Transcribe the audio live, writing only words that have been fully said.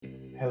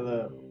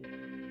Hello,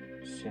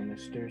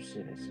 sinister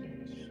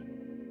citizens,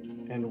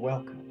 and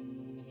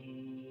welcome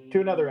to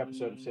another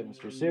episode of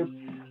Sinister Soup,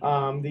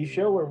 the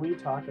show where we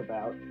talk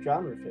about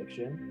genre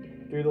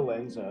fiction through the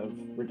lens of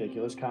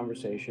ridiculous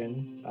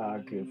conversation,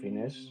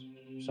 goofiness,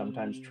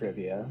 sometimes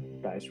trivia,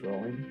 dice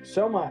rolling,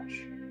 so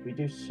much. We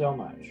do so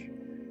much.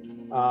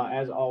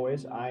 As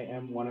always, I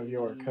am one of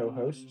your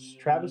co-hosts,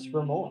 Travis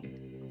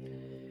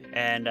Vermullen.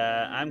 And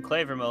I'm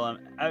Clay Vermullen.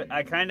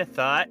 I kind of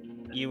thought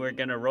you were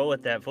going to roll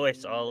with that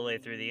voice all the way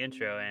through the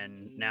intro,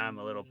 and now I'm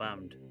a little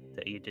bummed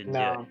that you didn't do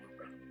it. No,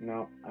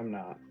 no, I'm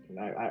not.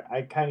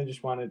 I kind of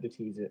just wanted to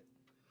tease it.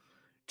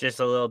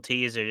 Just a little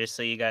teaser, just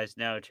so you guys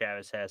know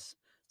Travis has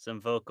some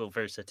vocal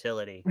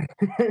versatility.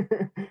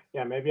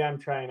 Yeah, maybe I'm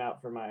trying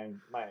out for my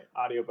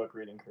audiobook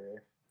reading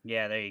career.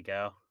 Yeah, there you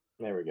go.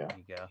 There we go. There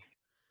you go.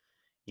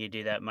 You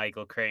do that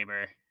Michael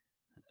Kramer,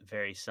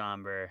 very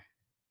somber.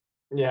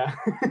 Yeah.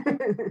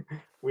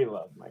 We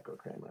love Michael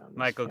Kramer on this.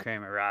 Michael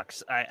Kramer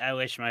rocks. I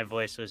wish my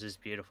voice was as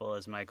beautiful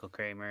as Michael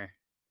Kramer,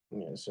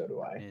 Yeah, so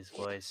do I. his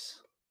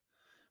voice.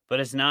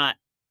 But it's not.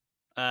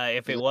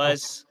 If it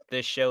was,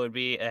 this show would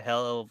be a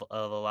hell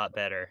of a lot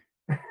better.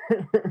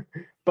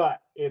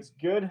 But it's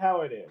good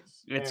how it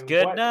is. It's And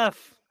good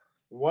enough.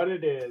 what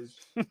it is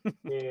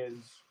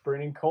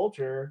bringing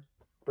culture,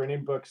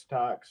 bringing books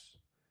talks.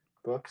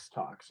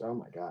 Oh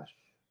my gosh.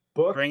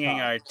 Bringing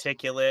Talks.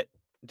 articulate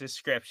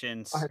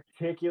descriptions.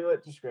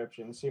 Articulate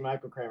description. See,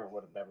 Michael Kramer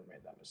would have never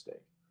made that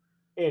mistake.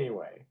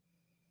 Anyway,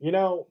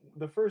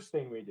 the first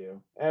thing we do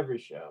every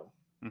show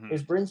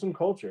is bring some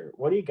culture.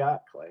 What do you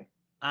got, Clay?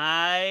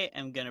 I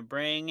am going to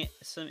bring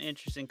some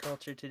interesting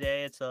culture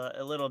today. It's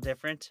a little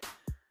different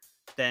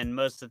than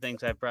most of the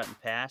things I've brought in the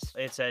past.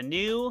 It's a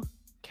new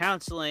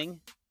counseling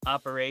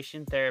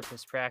operation,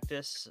 therapist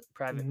practice,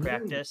 private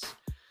practice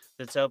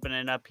that's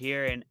opening up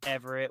here in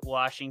Everett,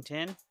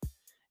 Washington.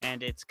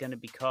 And it's going to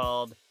be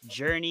called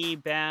Journey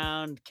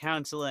Bound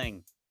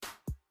Counseling.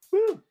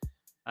 Woo!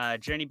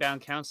 Journey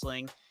Bound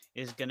Counseling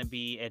is going to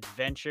be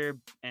adventure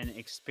and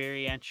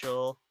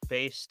experiential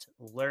based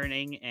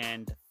learning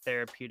and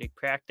therapeutic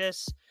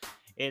practice.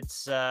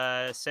 It's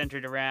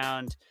centered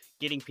around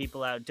getting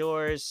people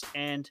outdoors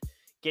and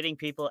getting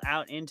people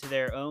out into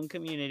their own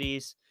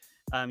communities,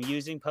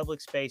 using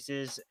public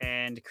spaces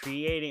and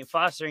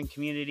fostering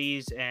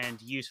communities and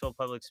useful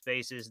public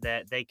spaces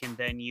that they can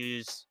then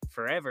use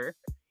forever,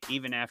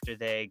 even after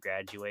they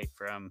graduate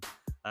from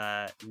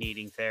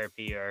needing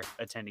therapy or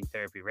attending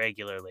therapy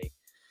regularly.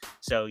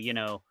 So,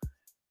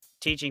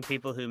 teaching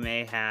people who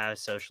may have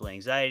social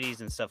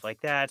anxieties and stuff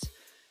like that,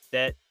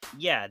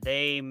 yeah,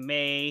 they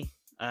may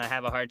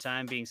have a hard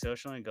time being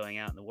social and going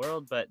out in the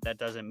world, but that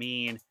doesn't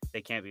mean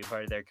they can't be a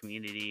part of their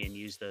community and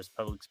use those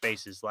public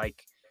spaces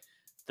like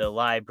the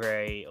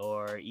library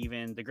or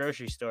even the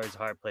grocery store is a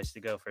hard place to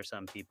go for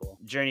some people.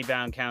 Journey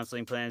Bound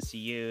Counseling plans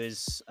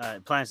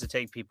to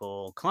take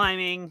people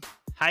climbing,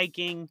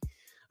 hiking,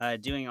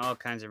 doing all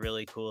kinds of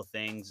really cool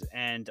things,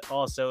 and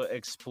also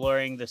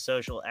exploring the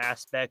social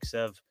aspects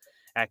of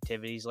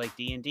activities like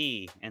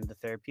D&D and the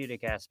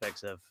therapeutic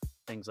aspects of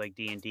things like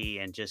D&D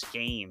and just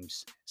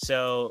games.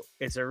 So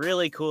it's a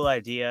really cool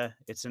idea.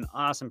 It's an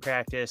awesome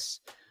practice,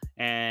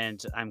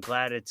 and I'm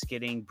glad it's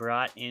getting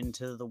brought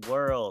into the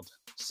world.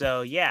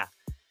 So yeah,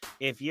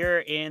 if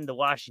you're in the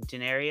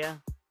Washington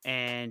area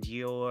and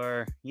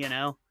you're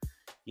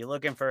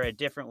looking for a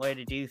different way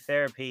to do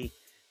therapy,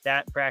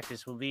 that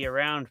practice will be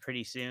around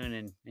pretty soon,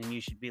 and you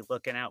should be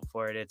looking out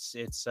for it.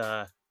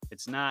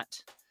 It's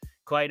not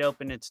quite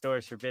open its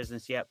doors for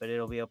business yet, but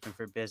it'll be open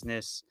for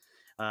business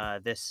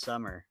this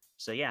summer.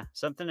 So yeah,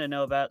 something to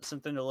know about,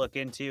 something to look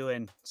into,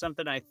 and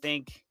something I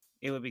think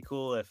it would be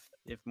cool if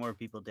more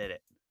people did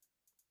it.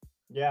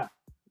 Yeah,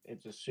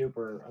 it's a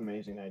super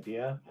amazing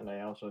idea, and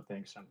I also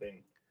think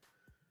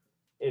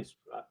it's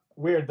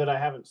weird that I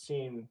haven't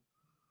seen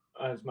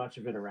as much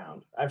of it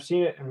around. I've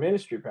seen it in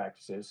ministry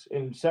practices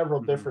in several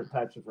different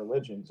types of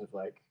religions of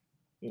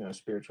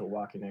spiritual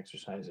walking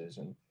exercises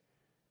and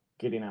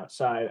getting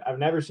outside. I've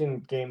never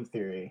seen game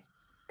theory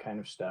kind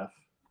of stuff.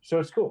 So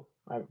it's cool.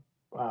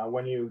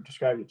 When you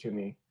described it to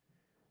me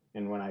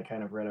and when I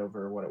kind of read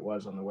over what it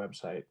was on the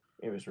website,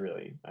 I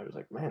was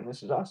like, man,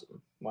 this is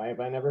awesome. Why have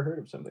I never heard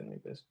of something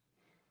like this?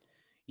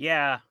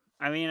 Yeah,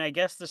 I mean, I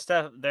guess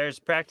there's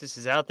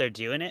practices out there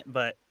doing it,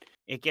 but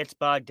it gets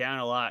bogged down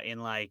a lot in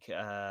like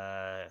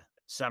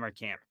summer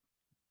camp,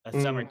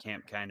 a summer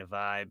camp kind of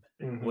vibe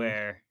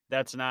where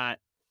that's not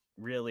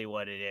really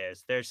what it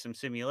is. There's some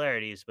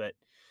similarities, but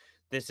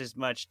this is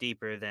much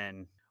deeper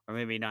than, or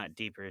maybe not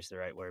deeper is the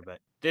right word, but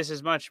this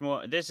is much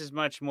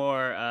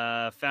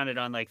more founded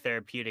on like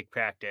therapeutic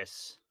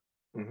practice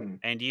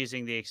and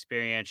using these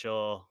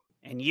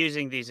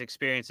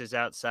experiences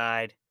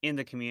outside in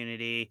the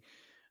community,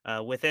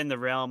 within the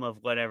realm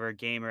of whatever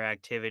game or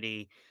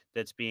activity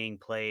that's being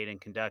played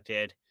and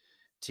conducted,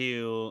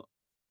 to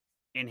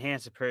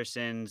enhance a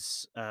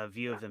person's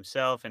view of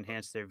themselves,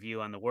 enhance their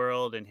view on the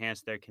world,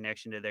 enhance their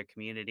connection to their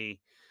community.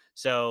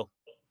 So,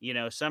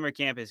 summer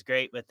camp is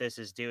great, but this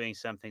is doing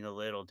something a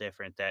little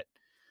different that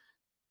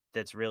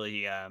that's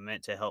really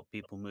meant to help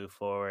people move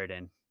forward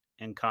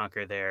and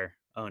conquer their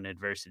own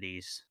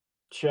adversities.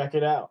 Check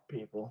it out,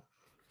 people.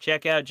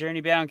 Check out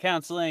Journey Bound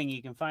Counseling.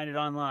 You can find it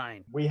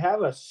online. We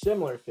have a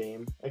similar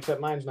theme,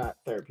 except mine's not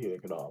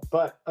therapeutic at all,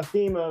 but a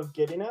theme of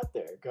getting out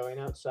there, going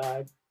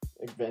outside,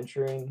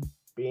 adventuring,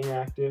 being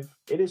active.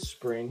 It is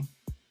spring.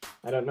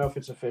 I don't know if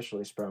it's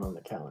officially sprung on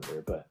the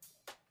calendar, but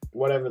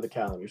whatever the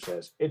calendar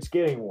says, it's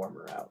getting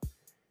warmer out.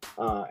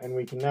 And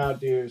we can now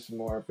do some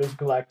more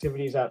physical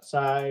activities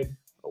outside,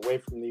 away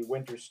from the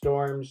winter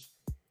storms.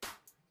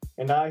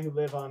 And I, who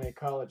live on a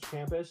college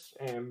campus,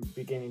 am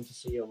beginning to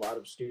see a lot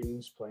of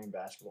students playing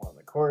basketball on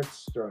the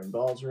courts, throwing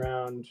balls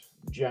around,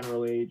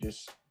 generally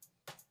just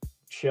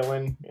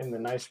chilling in the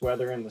nice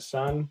weather in the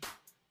sun.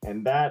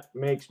 And that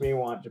makes me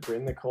want to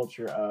bring the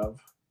culture of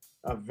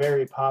a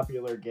very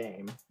popular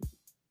game,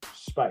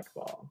 spike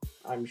ball.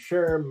 I'm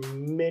sure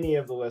many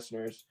of the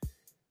listeners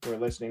who are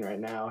listening right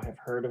now have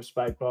heard of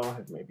spike ball,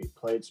 have maybe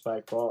played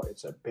spike ball.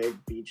 It's a big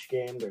beach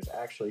game. There's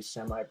actually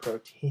semi-pro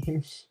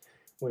teams,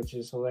 which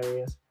is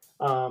hilarious,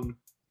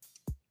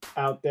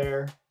 out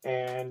there.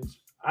 And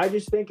I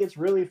just think it's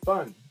really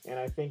fun. And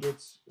I think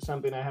it's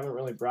something I haven't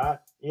really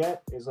brought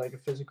yet, is like a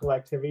physical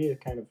activity to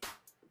kind of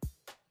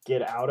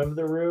get out of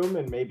the room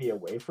and maybe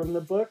away from the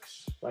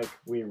books. Like,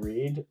 we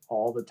read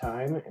all the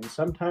time, and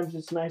sometimes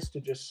it's nice to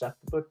just set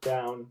the book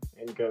down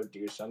and go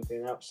do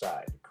something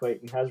outside.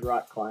 Clayton has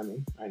rock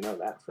climbing. I know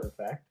that for a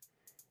fact.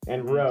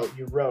 And row.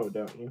 You row,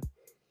 don't you?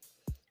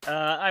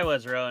 I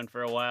was rowing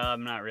for a while.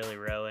 I'm not really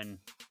rowing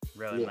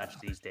much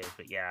these days,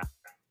 but yeah.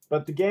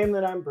 But the game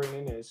that I'm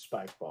bringing is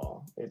spike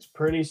ball. It's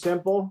pretty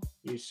simple.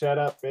 You set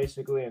up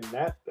basically a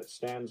net that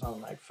stands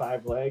on like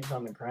 5 legs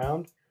on the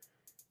ground.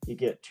 You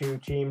get 2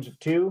 teams of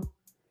 2.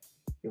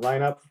 You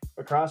line up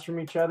across from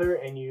each other,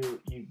 and you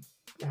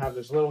have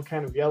this little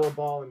kind of yellow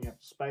ball, and you have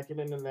to spike it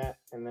into the net,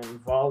 and then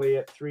volley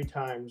it 3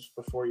 times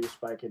before you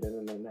spike it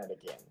into the net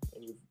again.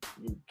 And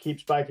you keep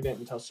spiking it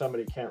until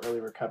somebody can't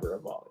really recover a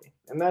volley.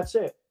 And that's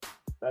it.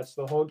 That's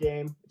the whole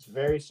game. It's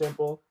very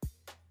simple.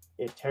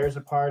 It tears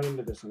apart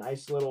into this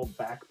nice little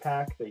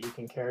backpack that you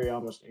can carry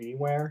almost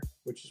anywhere,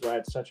 which is why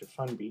it's such a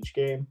fun beach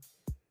game.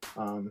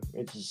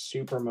 It's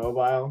super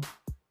mobile.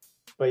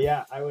 But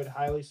yeah, I would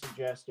highly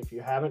suggest, if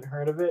you haven't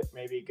heard of it,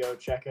 maybe go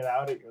check it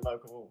out at your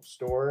local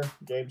store,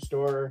 game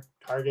store,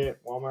 Target,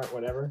 Walmart,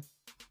 whatever.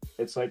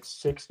 It's like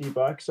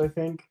 $60, I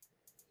think.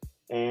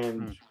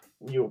 And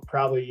you'll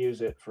probably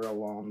use it for a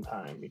long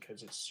time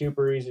because it's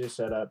super easy to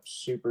set up,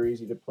 super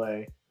easy to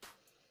play.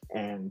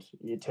 And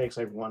it takes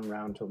like 1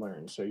 round to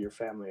learn. So your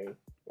family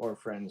or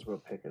friends will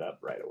pick it up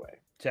right away.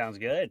 Sounds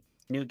good.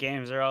 New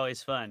games are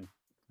always fun.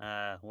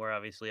 We're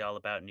obviously all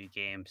about new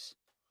games.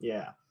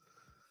 Yeah.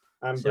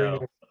 I'm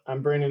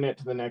bringing it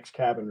to the next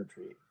cabin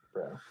retreat,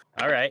 bro.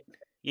 All right.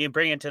 You can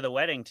bring it to the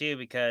wedding too,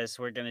 because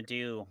we're going to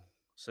do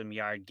some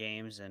yard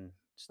games and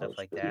stuff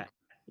like that.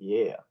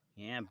 Yeah.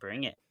 Yeah,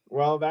 bring it.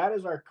 Well, that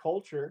is our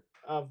culture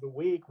of the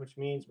week, which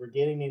means we're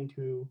getting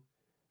into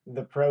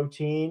the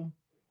protein,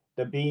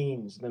 the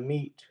beans, the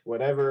meat,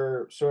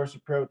 whatever source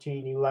of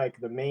protein you like,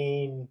 the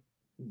main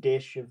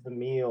dish of the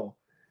meal,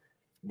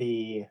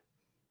 the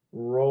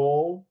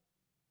roll.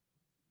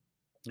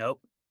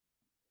 Nope.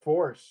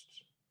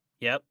 Forced.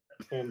 Yep.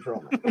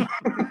 Enrollment.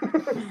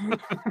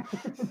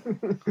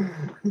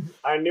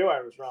 I knew I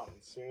was wrong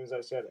as soon as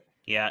I said it.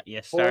 Yeah,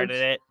 you started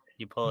it,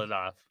 you pull it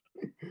off.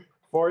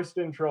 Forced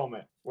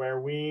enrollment, where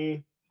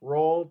we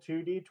roll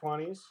 2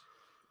 d20s,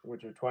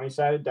 which are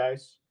 20-sided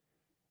dice.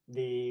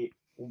 The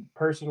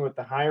person with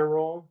the higher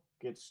roll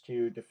gets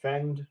to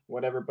defend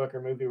whatever book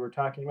or movie we're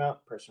talking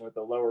about. Person with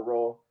the lower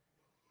roll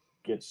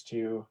gets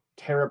to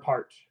tear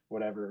apart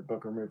whatever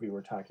book or movie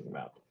we're talking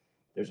about.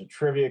 There's a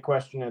trivia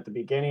question at the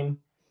beginning,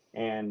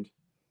 and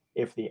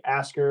if the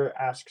asker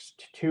asks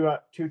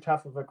too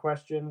tough of a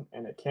question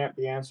and it can't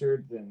be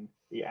answered, then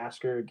the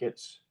asker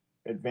gets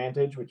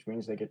advantage, which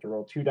means they get to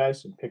roll 2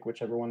 dice and pick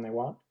whichever one they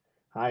want,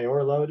 high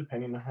or low,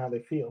 depending on how they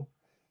feel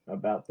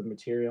about the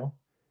material.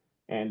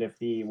 And if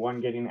the one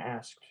getting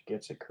asked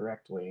gets it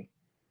correctly,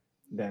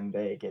 then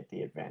they get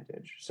the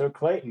advantage. So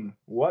Clayton,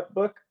 what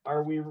book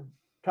are we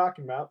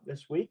talking about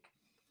this week,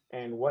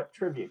 and what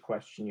trivia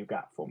question you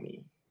got for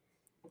me?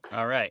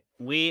 All right.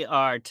 We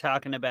are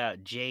talking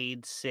about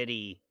Jade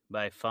City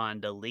by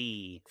Fonda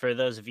Lee. For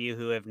those of you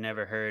who have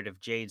never heard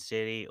of Jade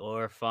City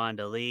or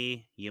Fonda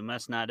Lee, you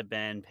must not have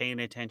been paying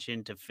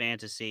attention to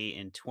fantasy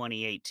in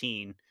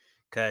 2018,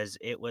 because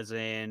it was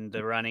in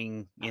the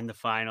running in the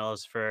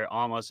finals for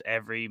almost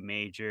every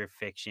major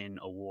fiction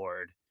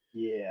award.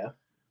 Yeah.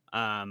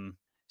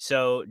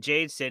 So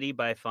Jade City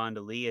by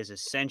Fonda Lee is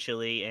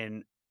essentially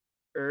an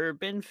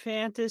urban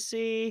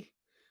fantasy.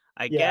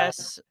 I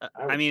guess.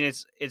 I mean,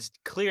 it's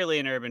clearly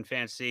an urban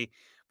fantasy,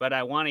 but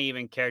I want to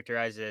even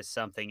characterize it as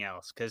something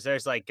else, because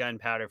there's like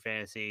gunpowder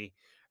fantasy.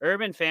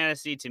 Urban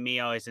fantasy to me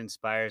always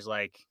inspires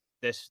like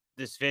this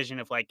vision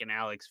of like an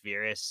Alex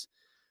Verus,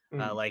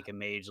 like a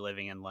mage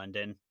living in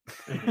London.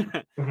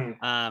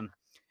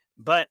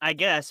 But I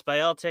guess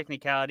by all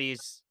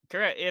technicalities,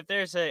 correct. If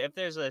there's a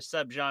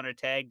subgenre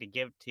tag to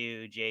give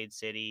to Jade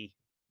City,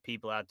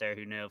 people out there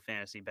who know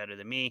fantasy better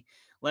than me,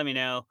 let me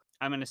know.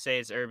 I'm going to say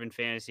it's urban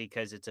fantasy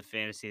because it's a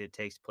fantasy that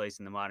takes place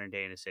in the modern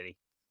day in a city.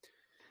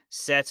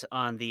 Set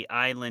on the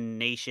island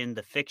nation,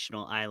 the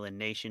fictional island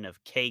nation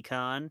of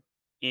Kaikon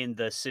in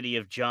the city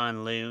of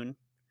Janloon,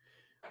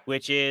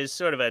 which is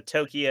sort of a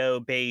Tokyo,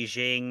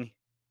 Beijing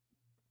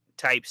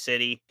type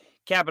city,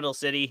 capital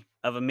city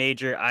of a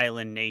major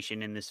island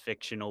nation in this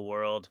fictional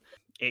world.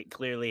 It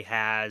clearly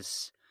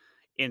has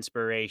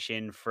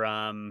inspiration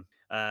from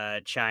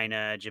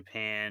China,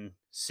 Japan,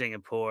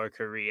 Singapore,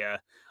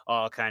 Korea,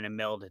 all kind of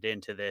melded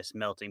into this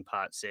melting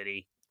pot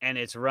city. And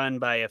it's run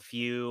by a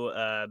few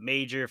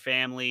major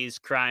families,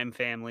 crime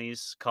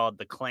families called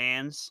the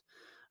clans,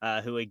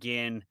 who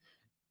again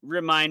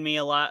remind me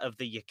a lot of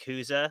the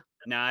Yakuza.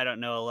 Now, I don't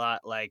know a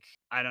lot, like,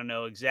 I don't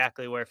know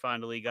exactly where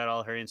Fonda Lee got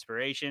all her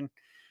inspiration,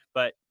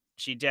 but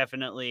she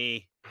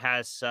definitely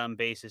has some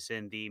basis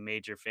in the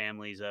major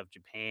families of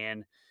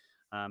Japan,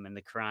 and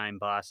the crime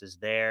bosses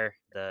there,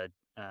 the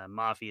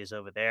mafias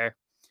over there.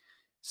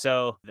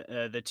 So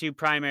the two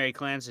primary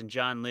clans in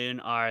John Loon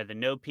are the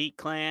No Peak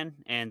clan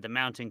and the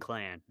Mountain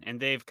clan, and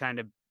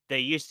they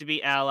used to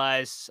be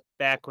allies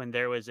back when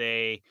there was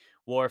a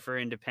war for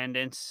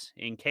independence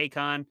in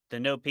Kacon. The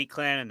No Peak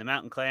clan and the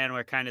Mountain clan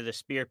were kind of the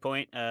spear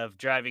point of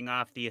driving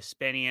off the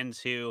Espenians,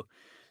 who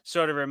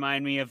sort of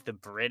remind me of the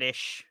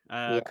British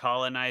Yeah.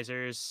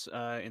 colonizers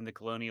in the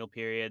colonial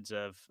periods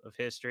of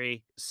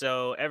history.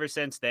 So ever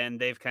since then,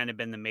 they've kind of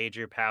been the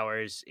major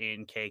powers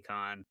in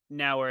KCON.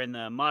 Now we're in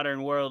the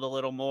modern world a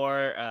little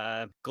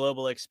more.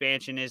 Global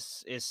expansion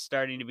is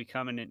starting to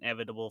become an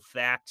inevitable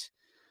fact.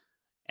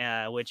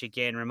 Which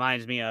again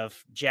reminds me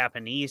of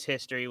Japanese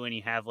history when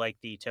you have like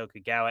the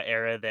Tokugawa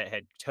era that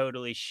had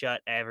totally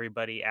shut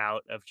everybody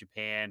out of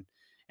Japan,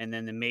 and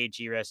then the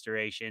Meiji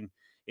Restoration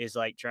is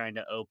like trying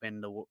to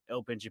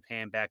open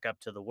Japan back up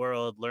to the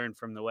world, learn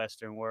from the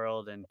Western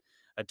world, and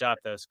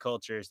adopt those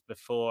cultures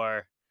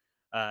before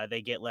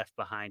they get left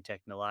behind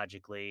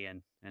technologically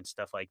and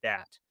stuff like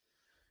that.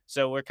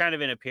 So we're kind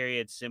of in a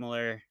period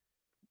similar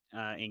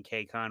in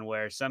KCON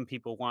where some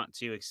people want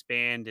to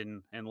expand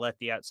and let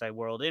the outside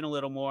world in a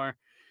little more.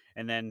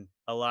 And then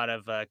a lot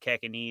of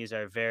Kekanese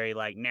are very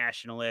like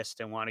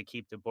nationalist and want to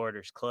keep the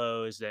borders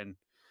closed and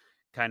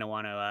kind of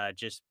want to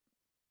just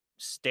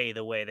stay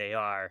the way they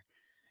are.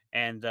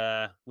 And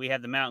we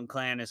have the Mountain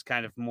Clan is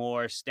kind of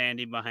more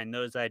standing behind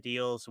those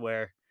ideals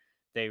where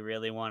they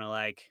really want to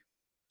like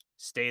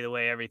stay the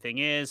way everything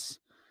is.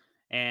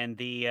 And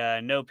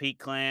the No Peak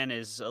Clan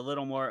is a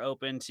little more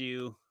open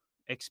to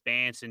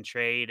expanse and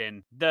trade.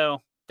 And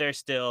though they're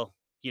still,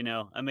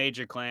 a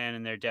major clan,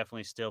 and they're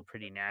definitely still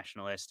pretty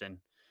nationalist and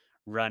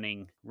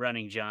running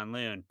John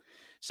Loon.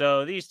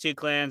 So these two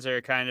clans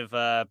are kind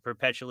of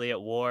perpetually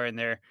at war, and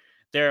they're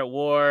at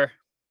war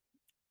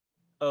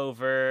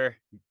over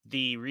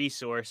the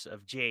resource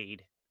of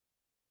jade.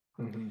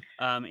 Hmm.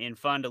 In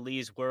Fonda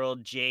Lee's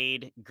world,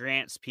 Jade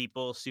grants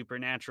people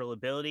supernatural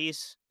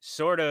abilities,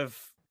 sort of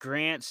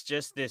grants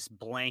just this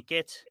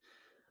blanket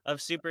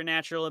of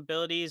supernatural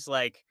abilities.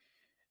 Like,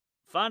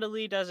 Fonda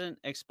Lee doesn't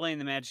explain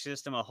the magic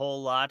system a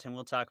whole lot, and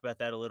we'll talk about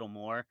that a little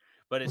more.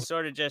 But it's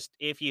sort of just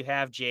if you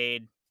have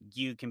Jade,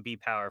 you can be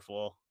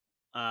powerful.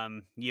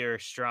 You're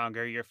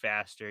stronger, you're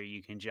faster,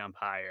 you can jump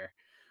higher,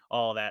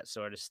 all that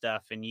sort of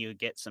stuff, and you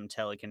get some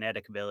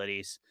telekinetic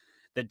abilities.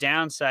 The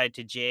downside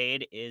to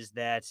Jade is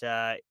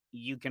that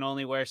you can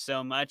only wear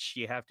so much.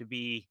 You have to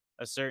be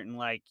a certain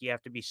like you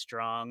have to be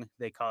strong.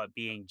 They call it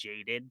being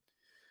jaded,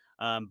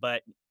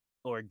 but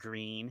or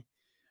green.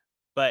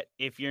 But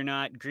if you're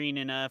not green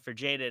enough or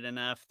jaded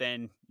enough,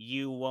 then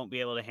you won't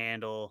be able to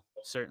handle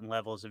certain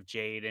levels of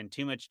jade. And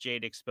too much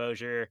jade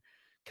exposure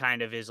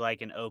kind of is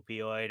like an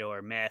opioid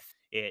or meth.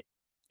 It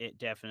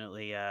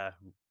definitely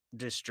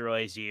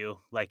destroys you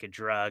like a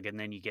drug, and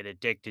then you get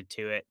addicted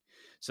to it.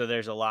 So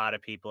there's a lot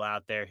of people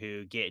out there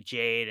who get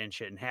jade and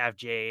shouldn't have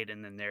jade,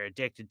 and then they're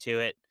addicted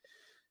to it.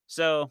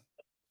 So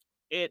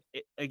it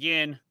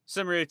again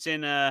some roots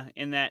in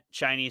that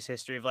Chinese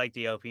history of like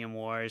the Opium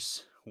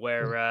Wars,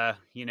 where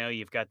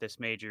you've got this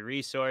major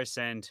resource,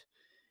 and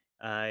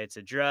it's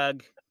a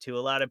drug to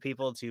a lot of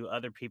people. To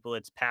other people,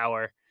 it's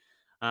power,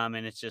 and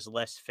it's just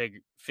less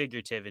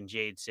figurative in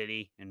Jade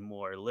City and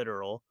more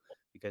literal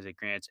because it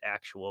grants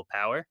actual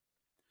power.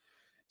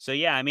 So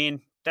yeah, I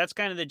mean that's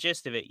kind of the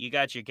gist of it. You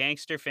got your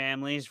gangster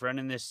families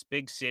running this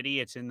big city.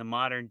 It's in the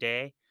modern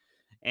day,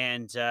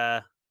 and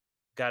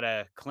got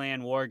a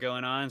clan war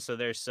going on. So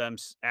there's some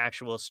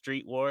actual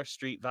street war,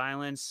 street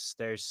violence.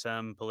 There's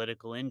some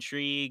political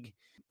intrigue,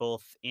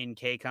 both in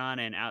KCON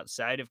and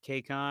outside of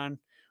KCON,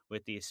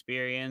 with the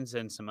Asperians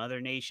and some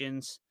other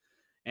nations.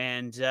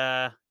 And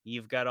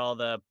you've got all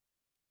the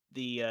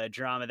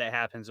drama that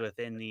happens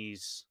within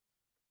these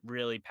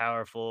really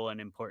powerful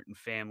and important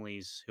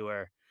families who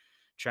are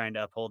trying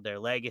to uphold their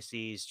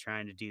legacies,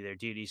 trying to do their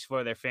duties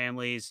for their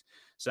families.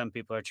 Some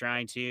people are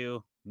trying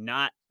to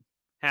not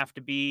have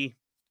to be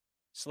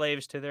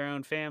slaves to their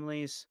own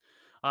families.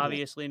 Yeah.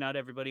 Obviously, not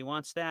everybody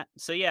wants that.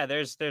 So yeah,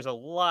 there's a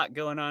lot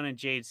going on in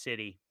Jade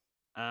City.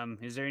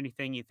 Is there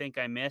anything you think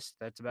I missed?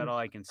 That's about all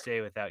I can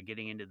say without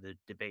getting into the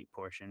debate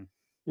portion.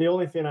 The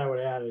only thing I would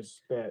add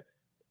is that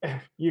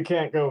you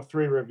can't go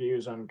 3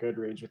 reviews on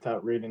Goodreads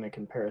without reading a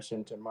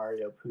comparison to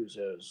Mario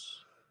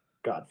Puzo's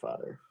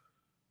Godfather.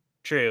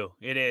 True,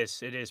 it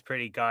is. It is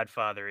pretty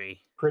Godfathery.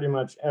 Pretty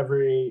much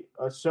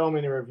so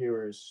many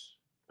reviewers,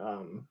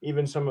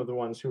 even some of the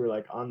ones who were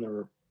like on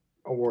the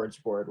awards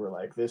board were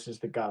like, this is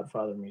the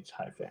Godfather meets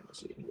high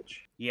fantasy,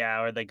 which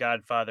Yeah, or the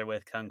Godfather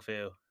with Kung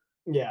Fu.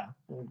 yeah.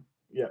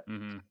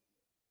 Mm-hmm.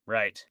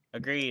 Right.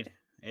 Agreed.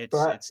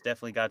 But It's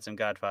definitely got some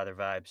Godfather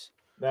vibes.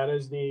 that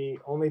is the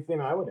only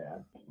thing I would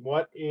add.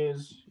 What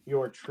is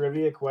your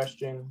trivia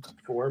question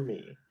for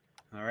me?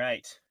 All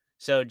right.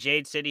 So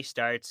Jade City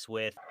starts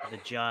with the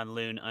John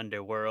Loon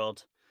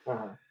underworld,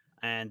 Uh-huh.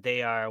 and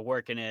they are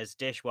working as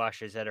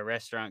dishwashers at a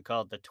restaurant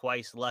called the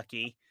Twice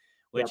Lucky,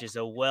 which Yep. is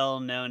a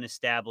well-known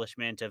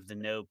establishment of the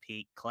No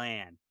Peak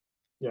clan.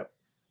 Yep.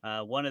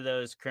 One of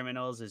those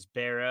criminals is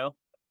Barrow.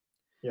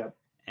 Yep.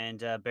 And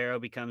Barrow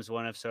becomes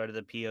one of sort of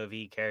the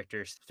POV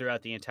characters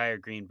throughout the entire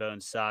Green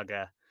Bones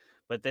saga.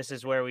 But this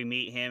is where we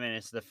meet him, and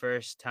it's the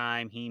first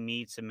time he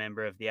meets a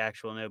member of the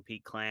actual No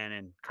Peak clan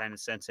and kind of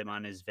sends him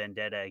on his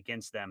vendetta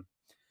against them.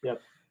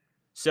 Yep.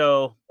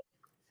 So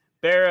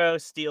Barrow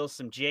steals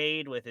some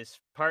jade with his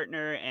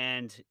partner,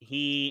 and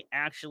he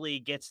actually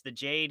gets the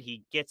jade.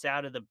 He gets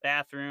out of the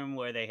bathroom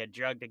where they had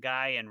drugged a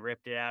guy and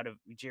ripped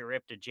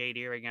a jade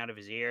earring out of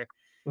his ear,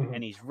 Mhm.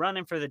 and he's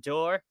running for the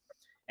door.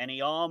 And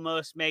he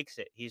almost makes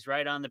it. He's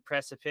right on the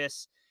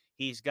precipice.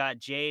 He's got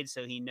jade,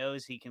 so he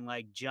knows he can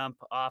like jump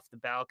off the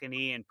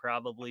balcony and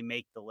probably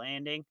make the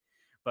landing.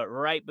 But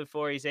right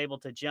before he's able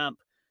to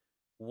jump,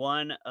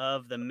 one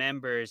of the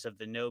members of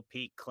the No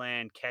Peak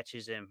clan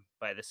catches him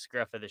by the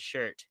scruff of the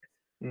shirt.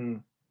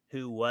 Mm.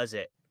 Who was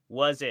it?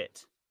 Was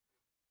it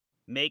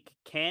Make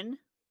Ken,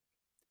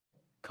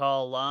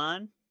 Call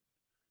Lon,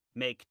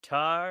 Make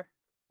Tar,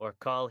 or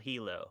Call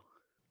Hilo?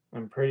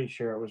 I'm pretty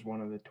sure it was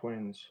one of the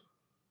twins.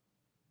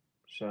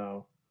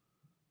 So,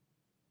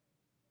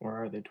 or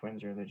are they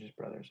twins or are they just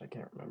brothers? I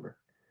can't remember.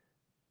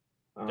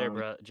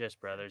 They're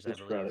just brothers, I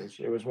believe. Brothers.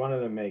 It was one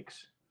of the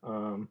makes.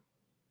 I'm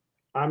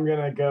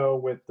gonna go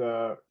with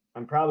the.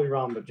 I'm probably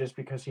wrong, but just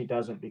because he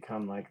doesn't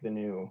become like the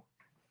new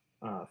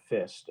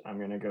Fist, I'm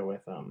gonna go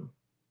with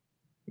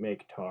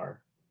Make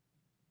Tar.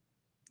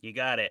 You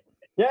got it.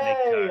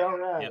 Yay! All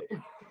right.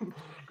 Yep.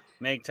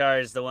 Make Tar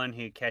is the one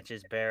who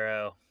catches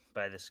Barrow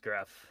by the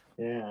scruff.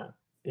 Yeah.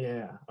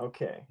 Yeah.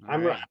 Okay. All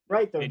I'm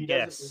right though. Good He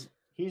guess. doesn't.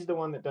 He's the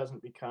one that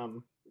doesn't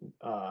become.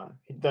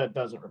 That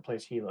doesn't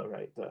replace Hilo,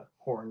 right? The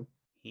horn.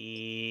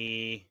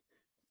 He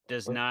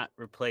does not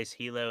replace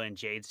Hilo in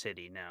Jade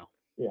City. No.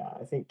 Yeah,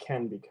 I think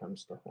Ken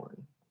becomes the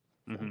horn.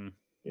 Mm-hmm.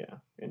 Yeah,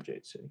 in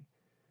Jade City.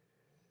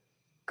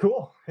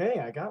 Cool. Hey,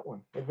 I got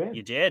one. Advance.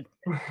 You did.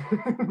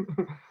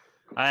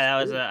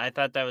 I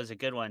thought that was a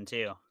good one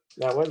too.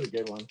 That was a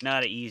good one.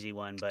 Not an easy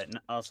one, but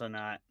also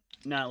not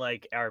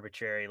like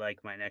arbitrary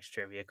like my next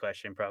trivia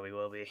question probably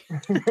will be.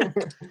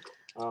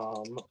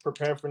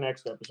 Prepare for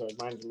next episode.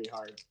 Mine's gonna be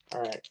hard.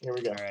 All right, here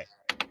we go. All right.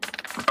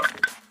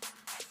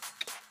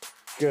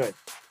 Good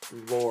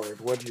Lord,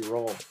 what'd you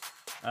roll?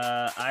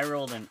 I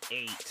rolled an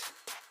 8.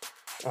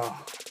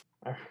 Oh,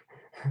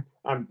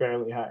 I'm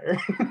barely higher.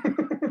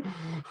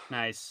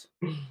 Nice.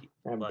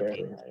 I'm Lucky.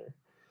 barely higher.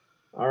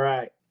 All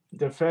right.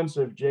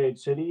 Defensive Jade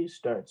City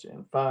starts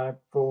in 5,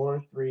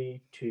 4,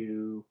 3,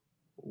 2,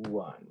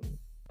 1.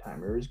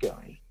 Timer is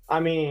going. I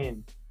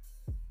mean,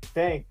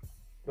 thank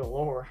the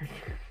Lord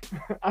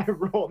I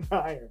rolled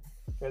higher,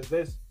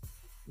 because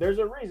there's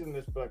a reason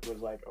this book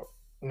was like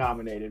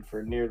nominated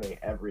for nearly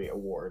every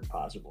award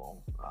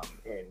possible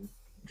in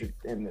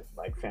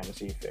like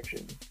fantasy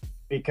fiction,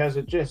 because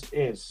it just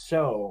is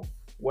so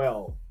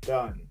well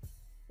done.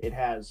 It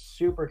has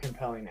super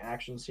compelling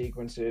action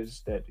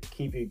sequences that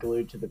keep you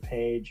glued to the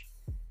page.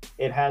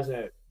 It has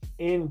a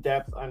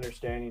in-depth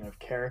understanding of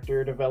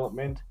character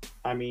development.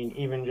 I mean,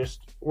 even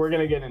just, we're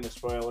going to get into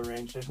spoiler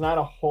range. There's not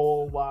a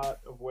whole lot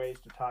of ways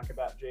to talk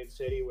about Jade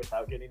City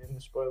without getting into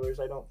spoilers,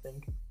 I don't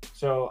think.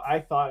 So I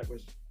thought it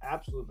was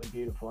absolutely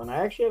beautiful. And I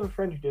actually have a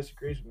friend who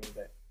disagrees with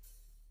me that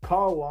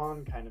Call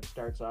Lon kind of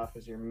starts off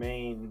as your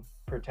main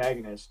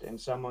protagonist and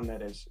someone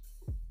that is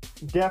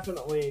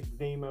definitely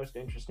the most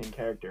interesting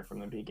character from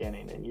the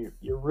beginning, and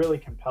you're really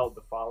compelled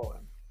to follow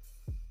him.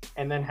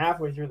 And then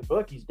halfway through the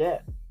book, he's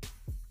dead,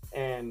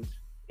 and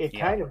it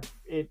kind of,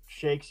 it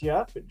shakes you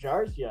up, it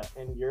jars you,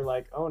 and you're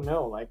like, oh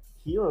no, like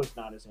Hilo's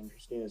not as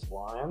interesting as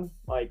Lon,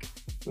 like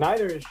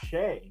neither is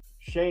Shay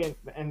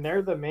and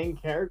they're the main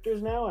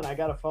characters now, and I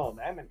gotta follow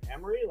them. And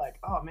Emery, like,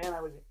 oh man,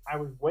 I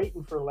was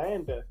waiting for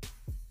Lan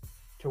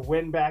to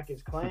win back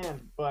his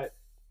clan, but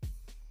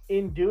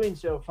in doing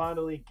so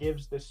finally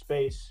gives the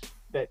space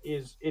that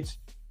is,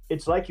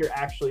 it's like you're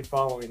actually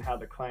following how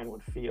the clan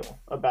would feel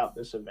about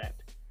this event,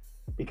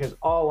 because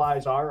all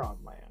eyes are on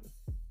Lan,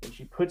 and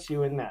she puts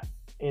you in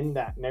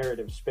that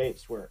narrative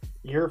space where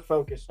you're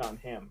focused on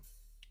him,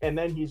 and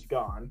then he's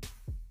gone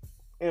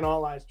and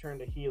all eyes turn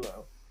to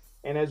Hilo,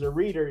 And as a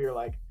reader, you're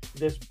like,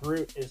 this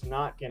brute is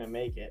not going to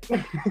make it.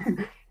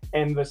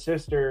 And the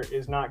sister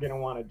is not going to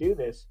want to do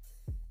this.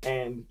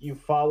 And you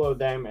follow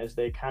them as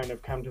they kind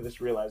of come to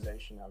this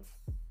realization of,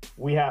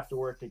 we have to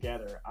work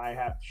together. I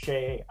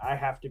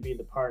have to be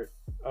the part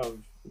of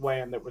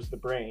Lan that was the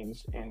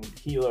brains, and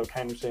Hilo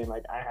kind of saying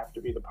like, I have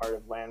to be the part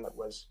of Lan that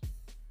was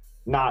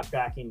not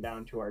backing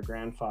down to our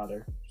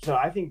grandfather. So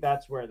I think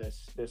that's where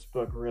this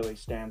book really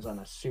stands on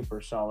a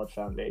super solid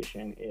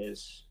foundation.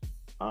 Is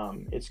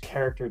its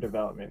character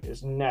development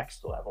is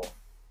next level.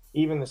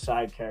 Even the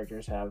side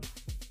characters have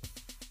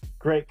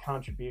great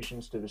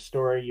contributions to the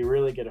story. You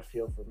really get a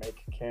feel for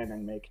Make Ken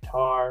and Make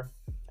Tar.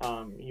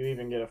 You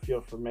even get a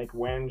feel for Make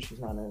Wen. She's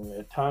not in it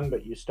a ton,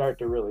 but you start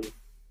to really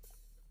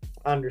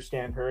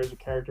understand her as a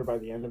character by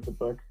the end of the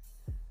book.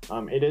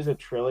 It is a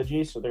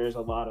trilogy, so there is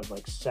a lot of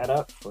like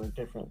setup for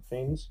different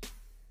things.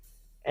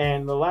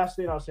 And the last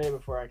thing I'll say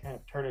before I kind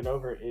of turn it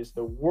over is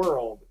the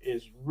world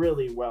is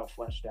really well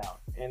fleshed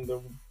out, and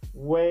the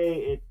way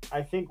it,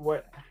 I think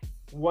what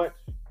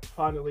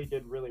Fond du Lis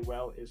did really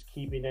well is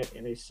keeping it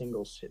in a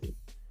single city.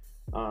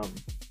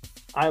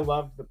 I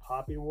loved the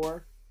Poppy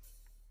War,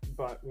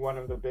 but one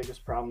of the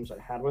biggest problems I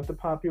had with the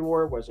Poppy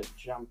War was it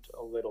jumped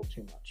a little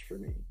too much for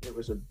me. It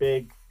was a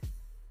big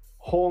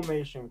whole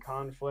nation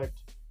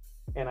conflict,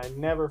 and I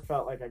never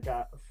felt like I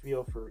got a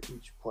feel for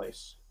each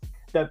place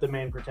that the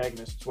main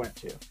protagonists went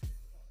to.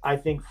 I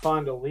think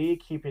Fond du Lis,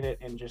 keeping it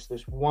in just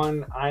this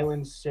one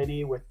island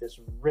city with this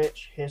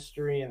rich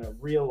history and a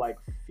real like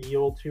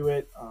feel to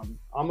it,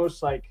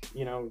 almost like,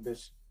 you know,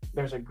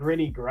 there's a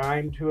gritty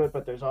grime to it,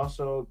 but there's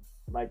also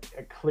like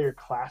a clear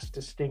class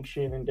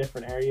distinction in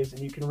different areas,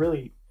 and you can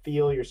really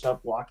feel yourself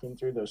walking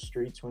through those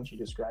streets when she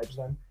describes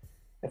them.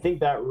 I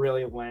think that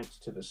really lent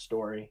to the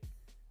story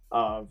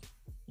of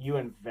you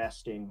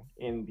investing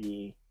in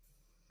the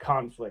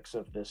conflicts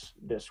of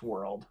this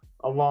world,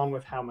 along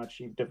with how much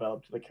you've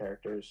developed the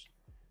characters,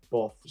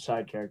 both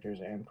side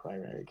characters and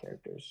primary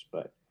characters.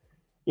 But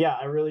yeah,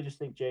 I really just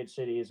think Jade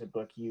City is a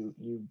book you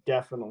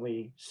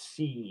definitely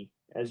see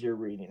as you're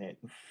reading it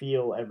and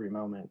feel every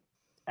moment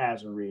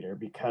as a reader,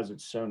 because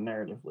it's so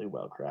narratively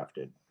well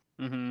crafted.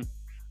 Mm-hmm.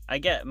 I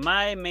get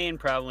my main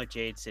problem with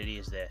Jade City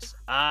is this.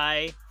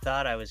 I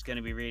thought I was going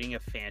to be reading a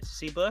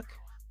fantasy book,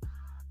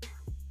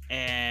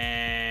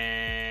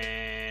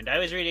 and I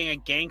was reading a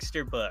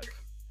gangster book.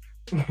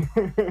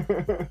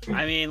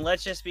 I mean,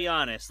 let's just be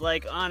honest.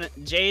 Like, on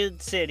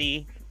Jade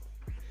City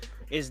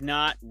is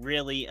not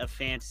really a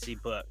fantasy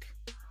book.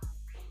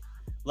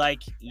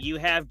 Like, you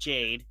have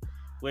Jade,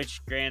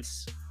 which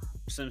grants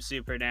some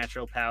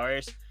supernatural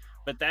powers,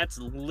 but that's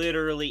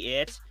literally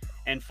it.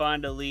 And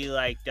Fond du Lis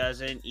like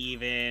doesn't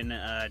even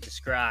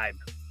describe,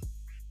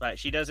 but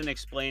she doesn't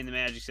explain the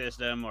magic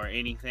system or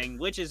anything,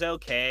 which is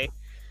okay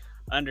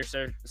under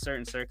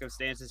certain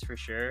circumstances for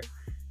sure.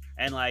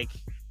 And like,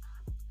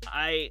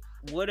 I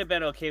would have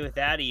been okay with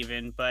that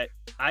even, but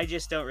I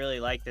just don't really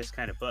like this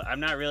kind of book.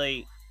 I'm not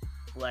really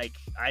like,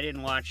 I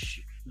didn't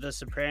watch The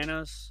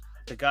Sopranos,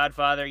 The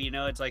Godfather. You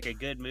know, it's like a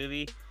good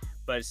movie,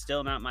 but it's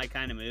still not my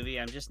kind of movie.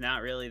 I'm just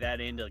not really that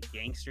into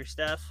gangster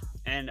stuff.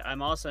 And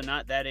I'm also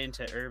not that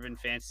into urban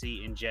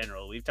fantasy in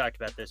general. We've talked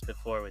about this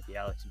before with the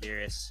Alex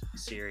Beerus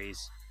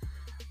series.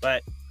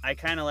 But I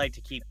kind of like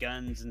to keep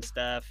guns and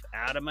stuff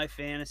out of my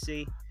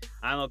fantasy.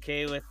 I'm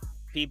okay with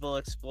people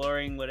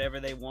exploring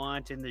whatever they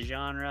want in the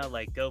genre.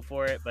 Like, go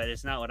for it, but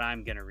it's not what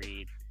I'm going to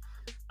read.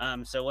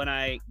 So when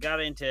I got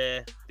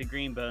into the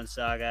Greenbone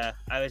Saga,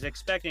 I was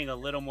expecting a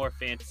little more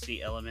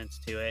fantasy elements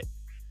to it.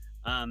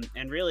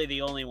 And really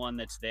the only one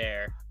that's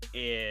there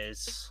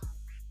is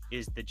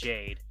the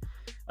Jade.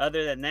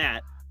 Other than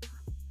that,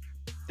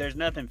 there's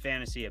nothing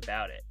fantasy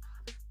about it.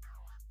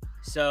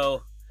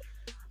 So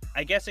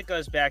I guess it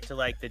goes back to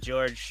like the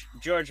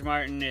George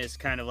Martin is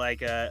kind of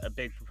like a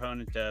big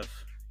proponent of,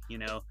 you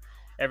know,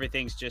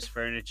 everything's just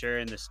furniture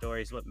and the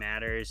story's what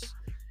matters.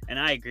 And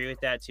I agree with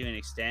that to an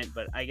extent,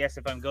 but I guess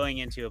if I'm going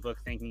into a book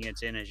thinking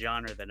it's in a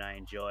genre that I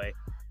enjoy,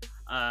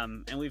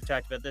 and we've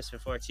talked about this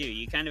before too,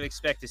 you kind of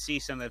expect to see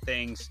some of the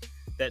things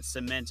that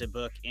cement a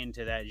book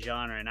into that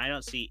genre, and I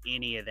don't see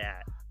any of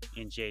that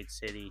in Jade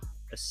City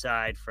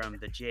aside from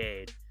the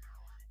Jade.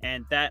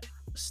 And that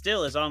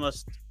still is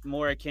almost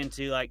more akin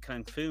to like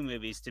kung fu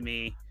movies to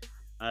me,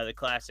 the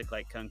classic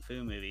like kung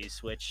fu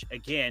movies, which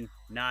again,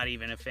 not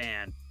even a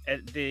fan.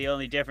 The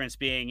only difference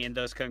being in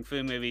those kung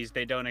fu movies,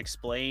 they don't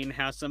explain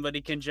how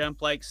somebody can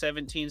jump like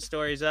 17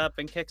 stories up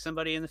and kick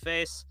somebody in the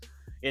face.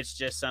 It's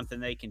just something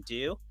they can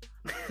do.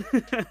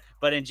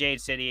 But in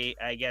Jade City,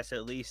 I guess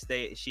at least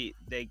she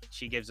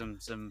gives them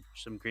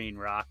some green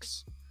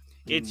rocks.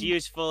 It's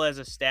useful as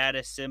a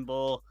status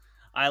symbol.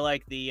 I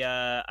like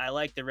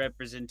the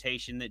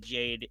representation that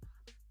Jade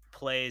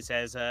plays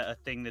as a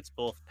thing that's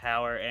both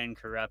power and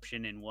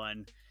corruption in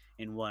one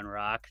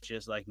rock,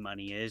 just like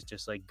money is,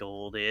 just like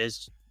gold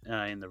is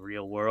in the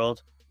real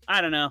world.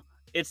 I don't know.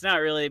 It's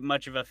not really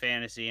much of a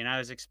fantasy, and I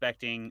was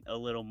expecting a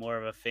little more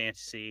of a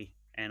fantasy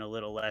and a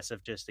little less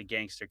of just a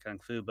gangster kung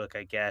fu book,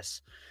 I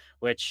guess,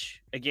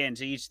 which, again,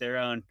 to each their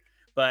own.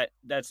 but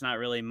that's not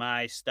really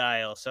my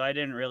style. So I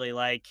didn't really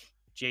like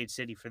Jade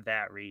City for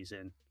that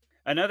reason.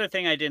 Another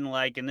thing I didn't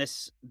like, and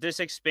this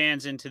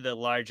expands into the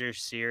larger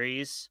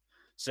series,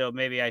 so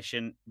maybe I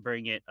shouldn't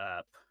bring it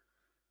up.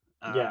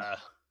 Yes. Uh, yeah,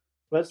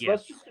 Let's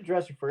just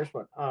address your first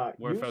one.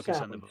 we're You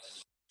focused on the sound book.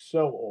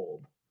 so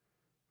old.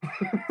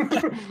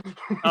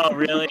 Oh,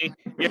 really?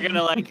 You're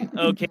gonna like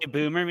okay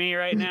boomer me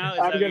right now? Is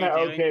that I'm what gonna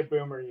you're doing? okay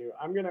boomer you.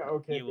 I'm gonna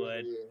okay You boomer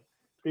would. you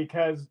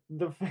because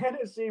the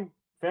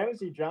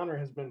fantasy genre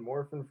has been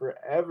morphing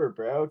forever,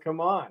 bro. Come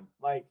on,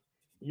 like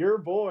your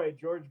boy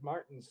George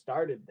Martin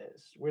started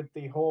this with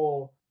the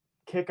whole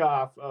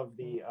kickoff of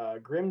the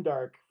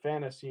grimdark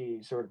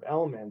fantasy sort of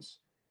elements.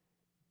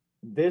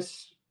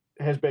 This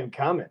has been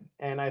coming,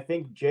 and I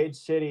think Jade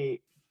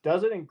City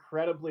does it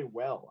incredibly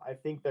well. I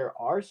think there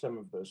are some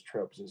of those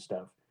tropes and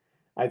stuff.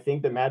 I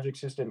think the magic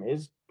system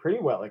is pretty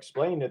well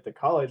explained at the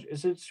college.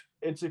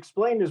 It's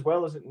explained as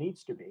well as it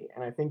needs to be,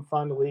 and I think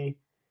Fond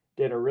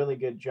did a really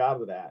good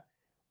job of that.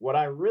 What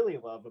I really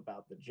love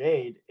about the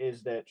Jade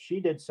is that she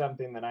did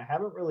something that I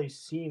haven't really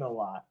seen a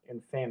lot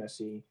in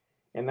fantasy,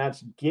 and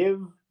that's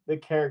give the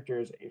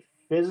characters a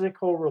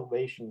physical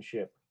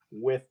relationship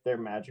with their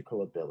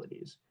magical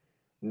abilities,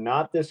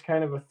 not this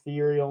kind of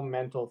ethereal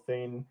mental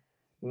thing,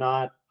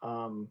 not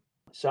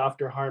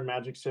soft or hard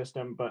magic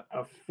system, but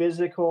a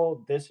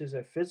physical. This is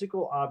a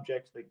physical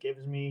object that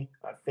gives me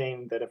a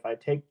thing that if I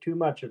take too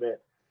much of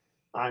it,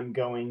 I'm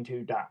going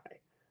to die.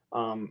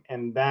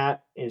 And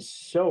that is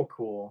so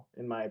cool,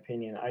 in my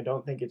opinion. I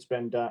don't think it's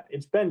been done.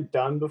 It's been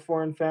done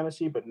before in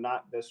fantasy, but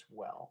not this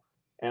well.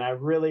 And I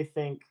really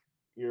think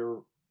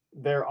you're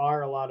there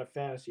are a lot of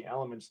fantasy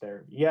elements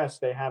there. Yes,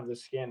 they have the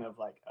skin of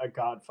like a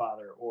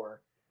Godfather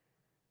or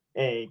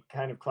a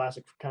kind of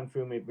classic kung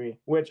fu movie,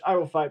 which I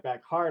will fight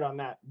back hard on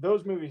that.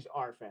 Those movies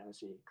are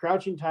fantasy.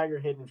 Crouching Tiger,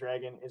 Hidden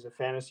Dragon is a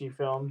fantasy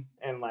film,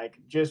 and like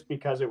just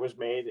because it was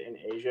made in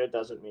Asia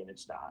doesn't mean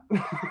it's not.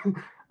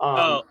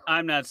 Oh,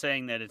 I'm not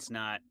saying that it's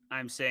not.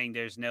 I'm saying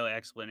there's no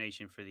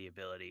explanation for the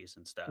abilities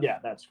and stuff. Yeah,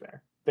 that's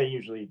fair. They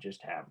usually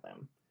just have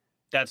them.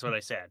 That's what I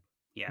said.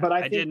 Yeah, But I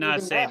I did think not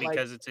even say that, like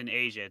because it's in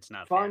Asia, it's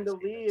not Fonda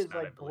fantasy. Lee That's is not,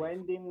 I like believe.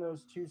 blending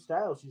those two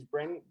styles. She's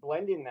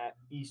blending that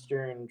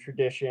Eastern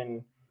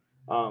tradition,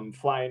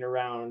 flying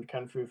around,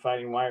 kung fu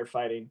fighting, wire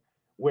fighting,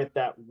 with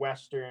that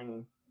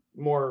Western,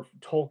 more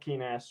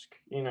Tolkien esque,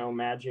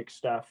 magic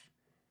stuff.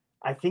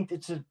 I think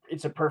it's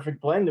a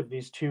perfect blend of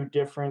these two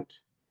different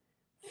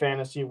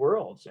fantasy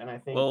worlds, and I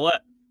think Well,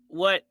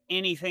 what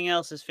anything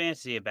else is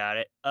fantasy about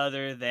it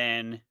other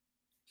than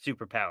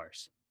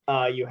superpowers?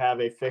 you have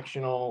a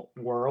fictional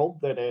world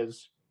that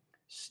is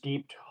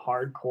steeped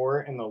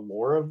hardcore in the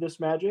lore of this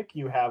magic.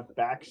 You have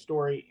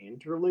backstory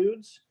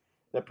interludes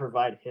that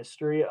provide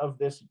history of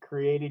this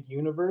created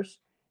universe.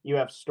 You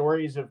have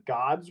stories of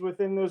gods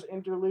within those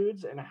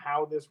interludes and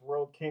how this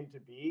world came to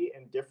be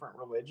and different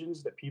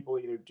religions that people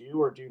either do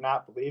or do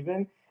not believe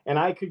in. And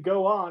I could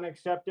go on,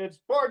 except it's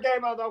board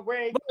game of the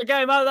week. Board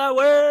game of the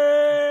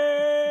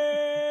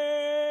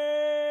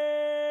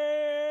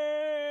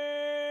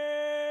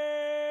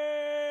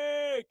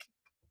week.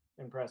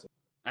 Impressive.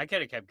 I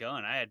could have kept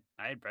going. I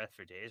had breath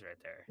for days right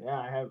there.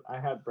 Yeah, I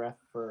had breath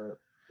for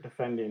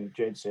defending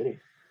Jade City.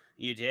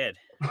 You did.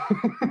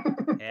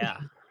 Yeah.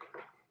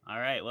 All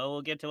right. Well,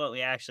 we'll get to what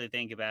we actually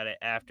think about it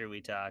after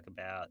we talk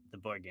about the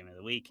board game of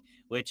the week,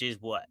 which is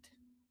what?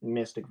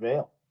 Mystic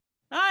Vale.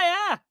 Oh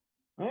yeah,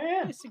 Oh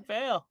yeah. Mystic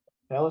Vale.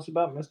 Tell us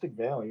about Mystic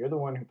Vale. You're the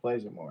one who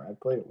plays it more. I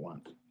played it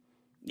once.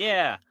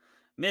 Yeah.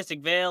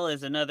 Mystic Vale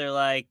is another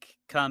like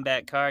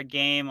combat card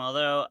game,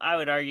 although I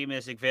would argue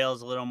Mystic Vale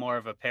is a little more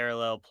of a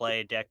parallel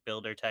play deck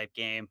builder type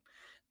game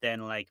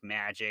than like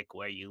Magic,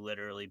 where you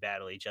literally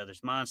battle each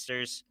other's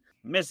monsters.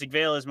 Mystic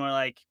Vale is more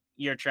like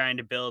you're trying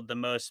to build the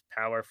most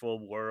powerful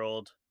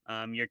world.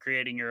 You're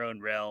creating your own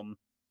realm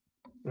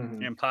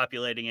Mm-hmm. and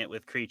populating it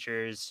with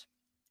creatures.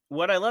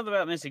 What I love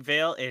about Mystic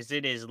Vale is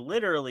it is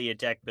literally a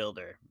deck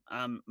builder.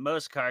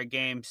 Most card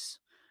games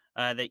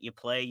that you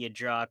play, you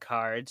draw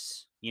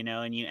cards,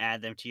 and you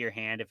add them to your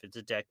hand if it's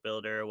a deck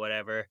builder or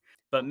whatever.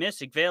 But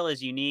Mystic Vale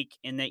is unique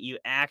in that you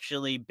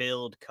actually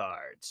build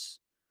cards.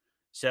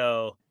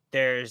 So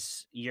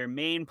there's your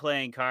main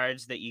playing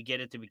cards that you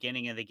get at the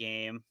beginning of the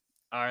game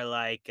are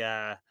like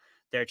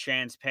they're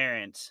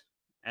transparent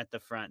at the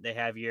front. They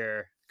have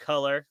your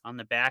color on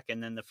the back,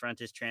 and then the front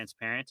is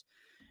transparent.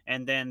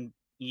 And then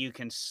you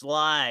can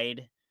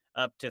slide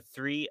up to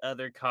 3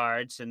 other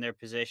cards in their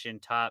position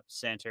top,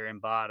 center,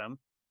 and bottom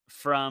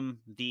from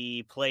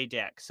the play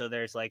deck. So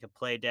there's like a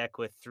play deck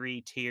with 3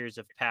 tiers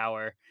of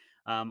power,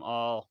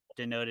 all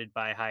denoted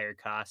by higher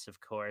costs, of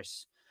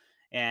course.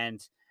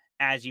 And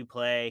as you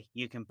play,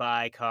 you can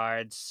buy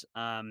cards.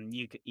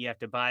 You have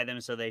to buy them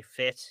so they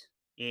fit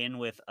in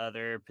with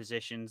other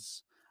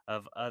positions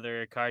of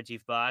other cards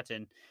you've bought,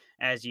 and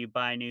as you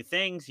buy new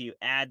things, you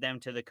add them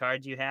to the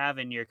cards you have,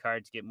 and your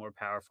cards get more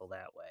powerful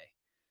that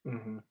way.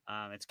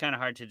 Mm-hmm. It's kind of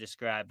hard to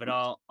describe, but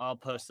I'll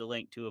post a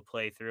link to a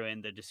playthrough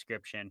in the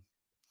description.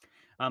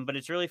 But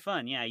it's really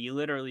fun. Yeah, you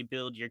literally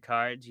build your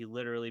cards. You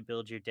literally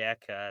build your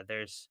deck.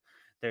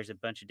 there's a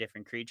bunch of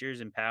different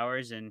creatures and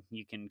powers, and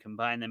you can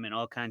combine them in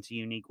all kinds of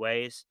unique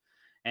ways.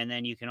 And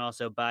then you can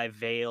also buy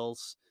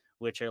veils,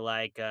 which are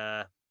like,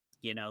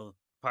 you know,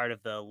 part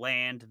of the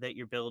land that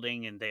you're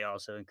building, and they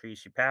also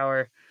increase your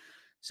power.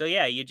 So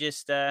yeah, you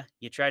just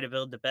you try to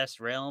build the best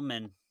realm,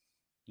 and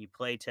you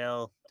play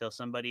till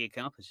somebody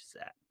accomplishes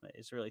that.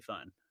 It's really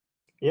fun.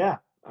 Yeah,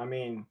 I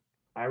mean,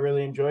 I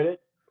really enjoyed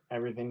it.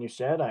 Everything you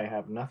said, I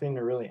have nothing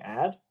to really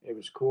add. It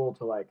was cool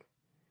to like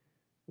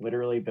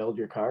literally build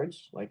your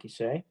cards, like you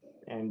say,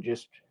 and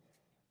just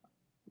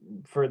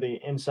for the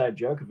inside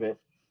joke of it,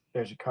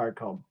 there's a card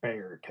called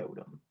Bear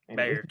Totem, and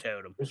it Bear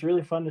totem. was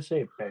really fun to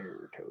say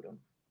Bear Totem.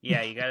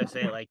 Yeah, you got to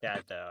say it like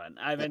that though, and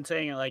I've been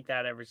saying it like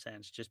that ever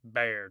since. Just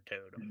bear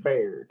totem.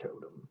 Bear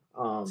Totem.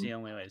 It's the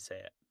only way to say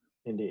it.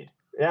 Indeed.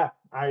 Yeah,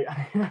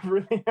 I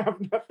really have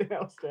nothing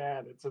else to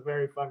add. It's a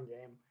very fun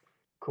game,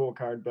 cool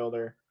card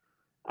builder.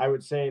 I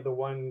would say the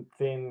one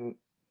thing,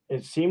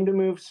 it seemed to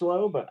move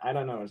slow, but I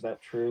don't know. Is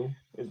that true?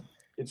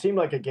 It seemed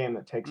like a game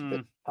that takes a bit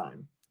of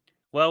time.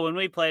 Well, when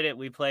we played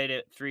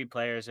it 3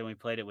 players, and we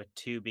played it with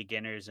 2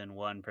 beginners and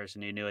 1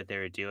 person who knew what they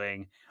were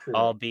doing, True.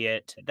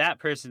 albeit that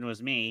person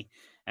was me,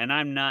 and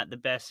I'm not the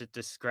best at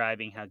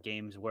describing how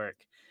games work.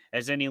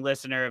 As any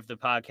listener of the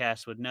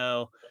podcast would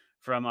know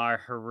from our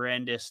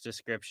horrendous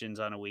descriptions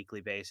on a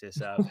weekly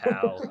basis of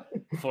how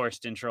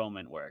forced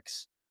enrollment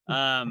works.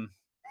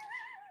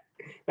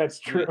 That's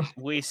true.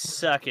 We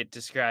suck at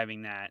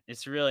describing that.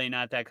 It's really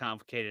not that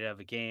complicated of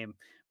a game,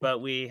 but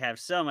we have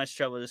so much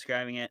trouble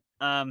describing it.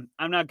 I'm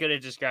not good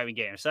at describing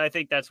games, so I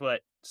think that's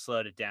what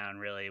slowed it down.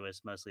 Really,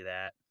 was mostly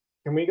that.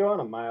 Can we go on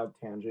a mild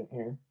tangent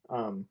here?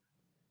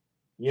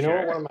 You know what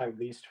Sure. one of my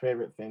least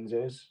favorite things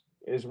is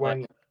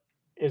What?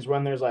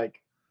 when there's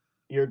like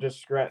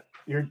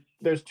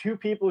there's 2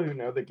 people who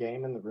know the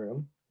game in the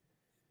room,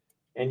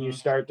 and you Mhm.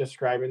 start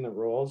describing the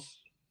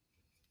rules,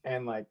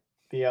 and like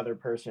the other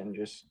person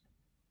just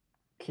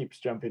keeps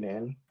jumping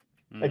in.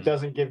 Like Mm.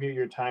 doesn't give you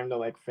your time to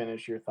like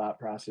finish your thought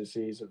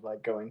processes of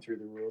like going through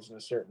the rules in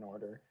a certain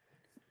order.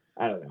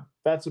 I don't know.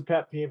 That's a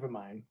pet peeve of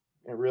mine.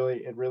 It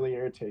really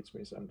irritates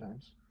me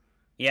sometimes.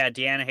 Yeah,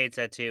 Deanna hates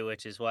that too,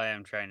 which is why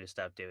I'm trying to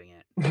stop doing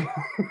it.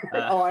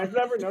 Oh, I've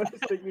never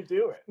noticed that you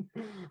do it.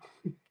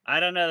 I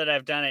don't know that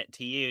I've done it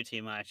to you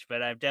too much,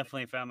 but I've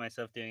definitely found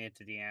myself doing it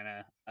to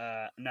Deanna.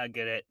 I'm not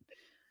good at,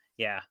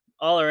 yeah,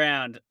 all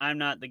around. I'm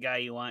not the guy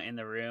you want in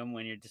the room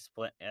when you're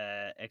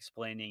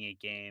explaining a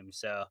game.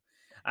 So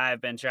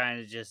I've been trying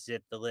to just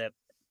zip the lip,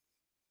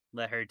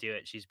 let her do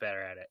it. She's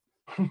better at it.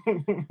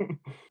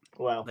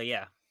 Well, But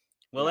yeah,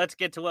 well, yeah. let's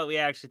get to what we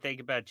actually think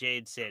about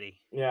Jade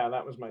City. Yeah,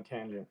 that was my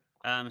tangent.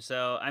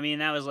 So I mean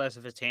that was less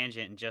of a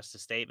tangent and just a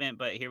statement,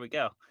 but here we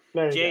go.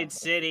 There you Jade go.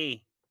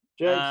 City.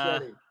 Jade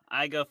City.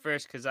 I go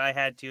first because I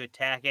had to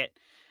attack it,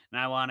 and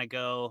I want to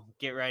go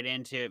get right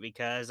into it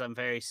because I'm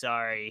very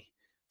sorry,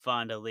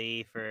 Fonda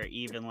Lee, for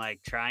even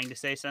like trying to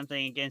say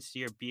something against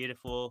your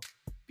beautiful,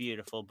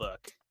 beautiful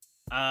book.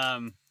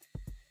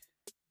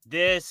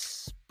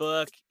 This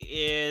book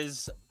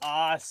is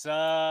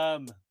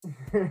awesome.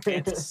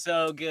 It's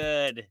so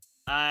good.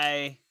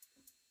 I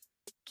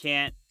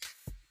can't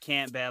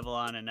babble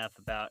on enough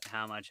about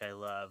how much I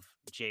love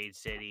Jade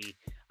City.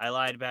 I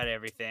lied about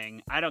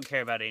everything. I don't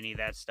care about any of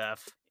that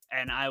stuff,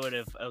 and I would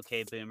have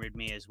okay boomered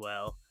me as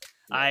well.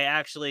 Yeah. I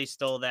actually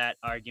stole that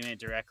argument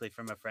directly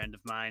from a friend of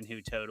mine who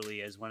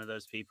totally is one of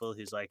those people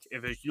who's like,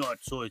 if it's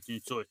not swords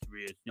and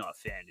sorcery, it's not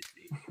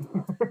fantasy.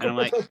 And I'm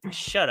like,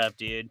 shut up,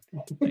 dude.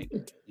 Like,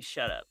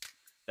 shut up.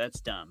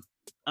 That's dumb.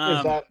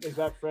 Is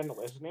that friend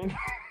listening?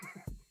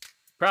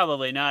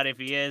 Probably not. If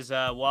he is,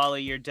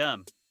 Wally, you're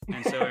dumb.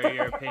 And so are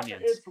your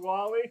opinions. It's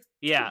Wally.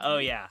 Yeah. Oh,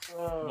 yeah.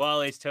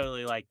 Wally's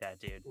totally like that,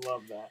 dude.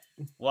 Love that.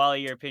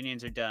 Wally, your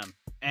opinions are dumb.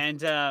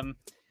 And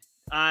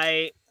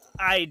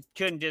I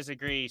couldn't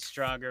disagree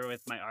stronger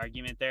with my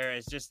argument there.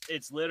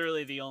 It's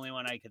literally the only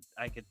one I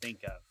could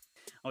think of.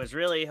 I was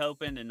really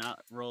hoping to not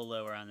roll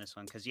lower on this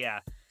one because yeah,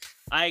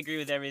 I agree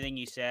with everything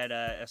you said.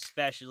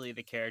 Especially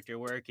the character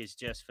work is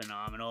just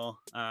phenomenal.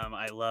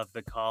 I love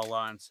the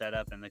Call-On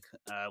setup, and the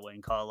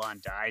when Call-On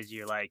dies,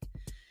 you're like,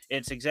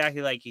 it's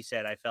exactly like you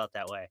said. I felt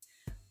that way.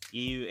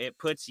 It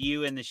puts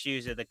you in the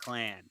shoes of the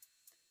clan,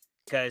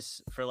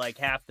 because for like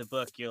half the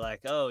book, you're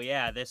like, oh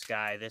yeah, this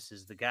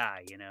is the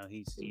guy. You know,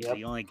 he's Yep.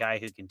 the only guy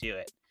who can do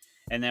it.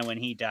 And then when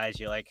he dies,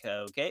 you're like,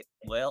 okay,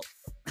 well,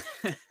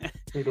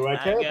 Who do I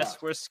care guess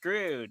about? we're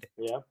screwed.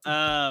 Yep.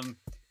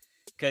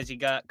 Because you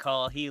got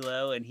Call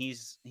Hilo, and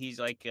he's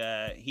like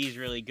he's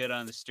really good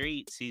on the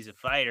streets. He's a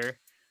fighter,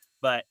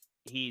 but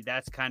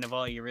that's kind of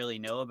all you really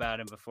know about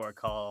him before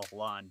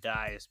Call-On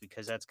dies,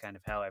 because that's kind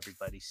of how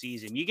everybody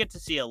sees him. You get to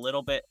see a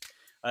little bit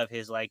of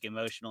his like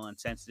emotional and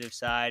sensitive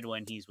side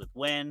when he's with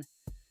Wen,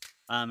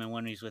 and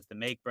when he's with the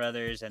Make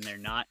brothers and they're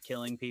not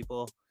killing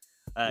people.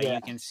 Yeah.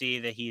 You can see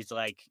that he's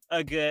like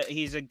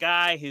he's a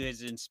guy who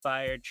has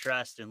inspired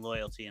trust and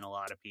loyalty in a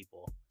lot of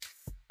people.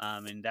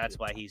 And that's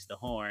why he's the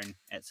Horn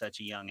at such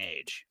a young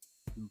age.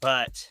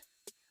 But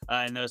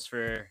and those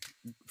for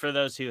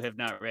those who have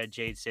not read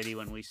Jade City,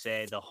 when we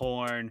say the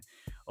Horn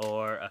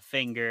or a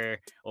finger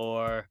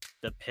or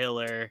the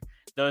pillar.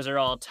 Those are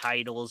all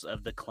titles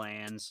of the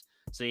clans.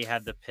 So you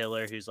have the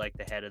pillar, who's like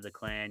the head of the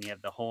clan. You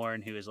have the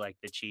horn, who is like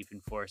the chief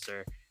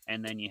enforcer,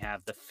 and then you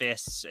have the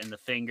fists and the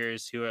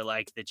fingers, who are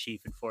like the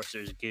chief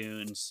enforcer's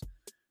goons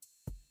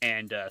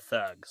and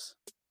thugs.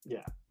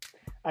 Yeah.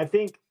 I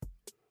think,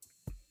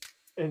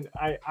 and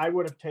I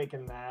would have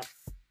taken that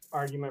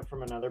argument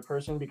from another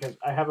person because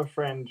I have a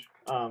friend,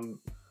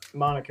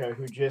 Monica,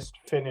 who just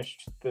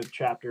finished the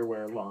chapter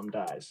where Lom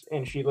dies.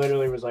 And she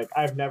literally was like,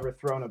 I've never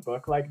thrown a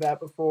book like that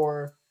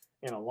before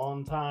in a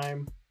long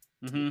time.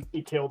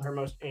 He killed her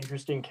most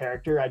interesting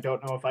character. I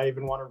don't know if I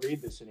even want to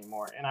read this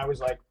anymore. And I was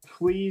like,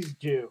 please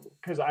do,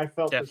 because I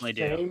felt Definitely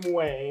the same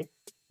way.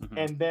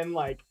 And then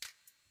like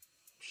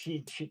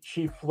she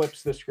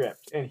flips the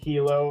script, and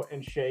Hilo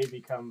and Shay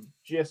become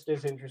just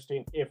as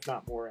interesting, if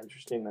not more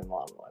interesting, than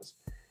Lom was.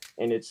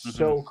 And it's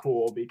so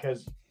cool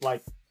because,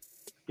 like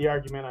the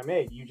argument I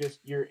made,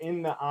 you're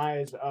in the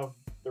eyes of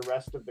the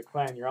rest of the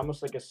clan. You're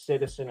almost like a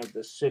citizen of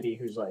the city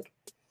who's like,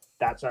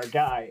 that's our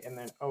guy, and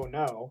then oh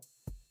no,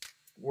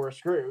 we're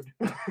screwed.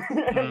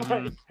 And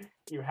like,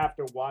 you have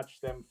to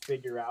watch them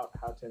figure out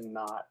how to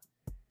not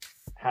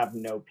have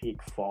no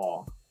peak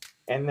fall.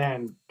 And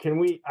then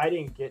I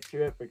didn't get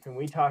to it, but can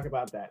we talk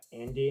about that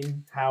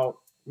ending? How,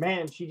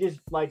 man, she just,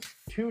 like,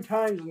 2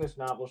 times in this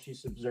novel, she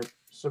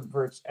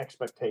subverts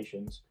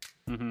expectations.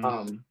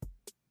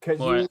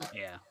 Because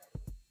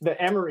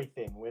the Emery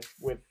thing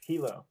with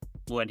Hilo.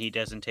 When he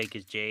doesn't take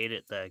his jade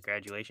at the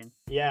graduation.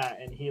 Yeah,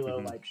 and Hilo,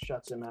 like,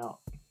 shuts him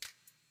out.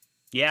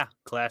 Yeah,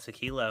 classic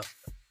Hilo.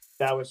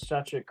 That was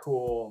such a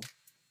cool,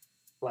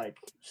 like,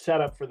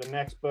 setup for the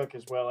next book,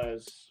 as well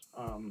as,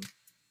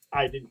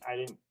 I didn't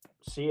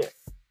see it.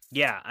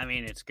 Yeah, I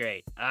mean, it's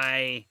great.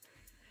 And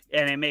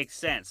it makes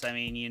sense. I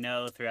mean,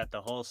 throughout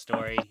the whole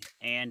story,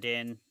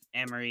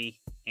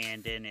 Emery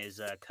Andin is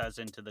a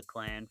cousin to the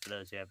clan, for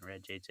those who haven't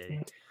read Jade City.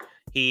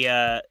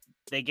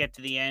 They get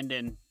to the end,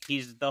 and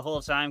he's the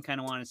whole time kind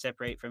of want to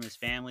separate from his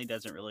family,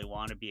 doesn't really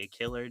want to be a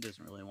killer,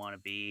 doesn't really want to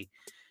be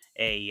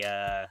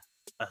a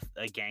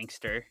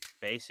gangster,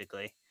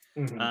 basically.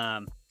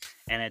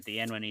 And at the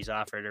end, when he's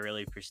offered a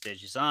really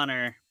prestigious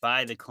honor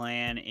by the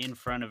clan in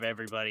front of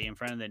everybody, in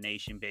front of the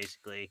nation,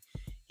 basically,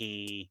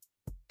 he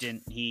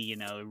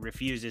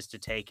refuses to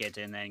take it,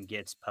 and then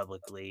gets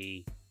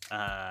publicly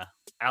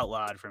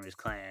outlawed from his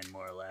clan,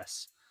 more or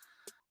less.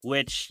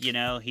 Which,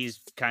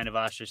 he's kind of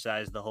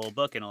ostracized the whole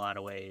book in a lot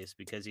of ways,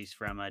 because he's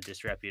from a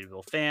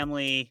disreputable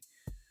family,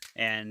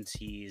 and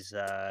he's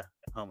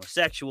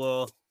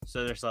homosexual.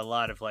 So there's a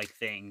lot of, like,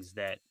 things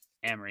that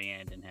Emery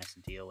Andin has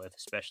to deal with,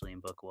 especially in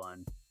book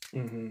 1.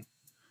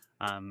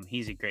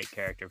 He's a great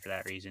character for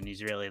that reason.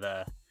 He's really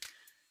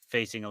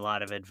facing a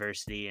lot of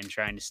adversity and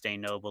trying to stay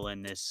noble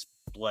in this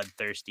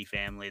bloodthirsty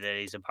family that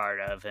he's a part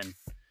of, and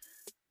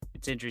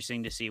it's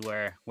interesting to see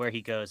where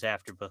he goes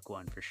after book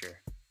 1, for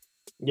sure.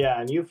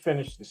 Yeah, and you've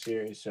finished the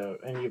series,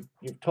 and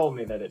you've told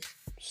me that it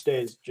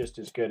stays just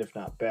as good, if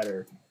not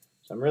better.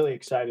 So I'm really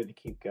excited to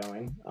keep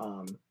going.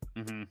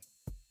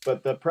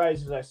 But the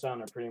prizes I saw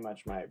are pretty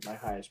much my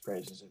highest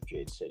praises of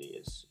Jade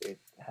City. It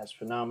has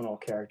phenomenal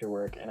character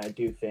work, and I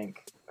do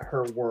think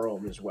her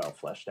world is well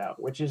fleshed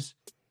out, which is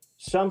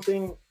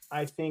something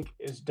I think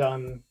is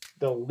done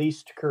the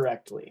least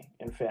correctly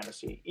in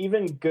fantasy.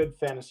 Even good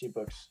fantasy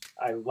books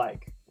I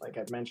like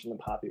I've mentioned the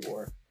Poppy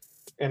War,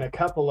 and a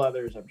couple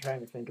others, I'm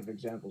trying to think of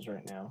examples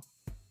right now,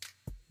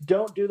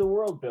 don't do the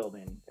world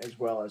building as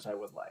well as I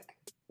would like.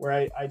 Where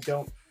I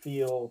don't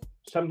feel,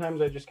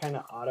 sometimes I just kind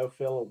of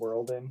autofill a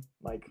world in,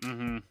 like,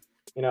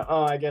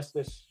 I guess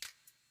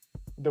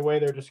the way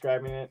they're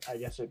describing it, I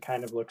guess it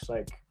kind of looks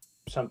like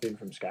something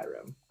from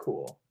Skyrim.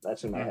 Cool.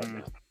 That's in my head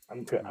now.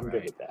 I'm good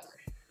with that.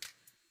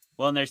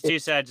 Well, and there's 2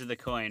 sides of the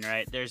coin,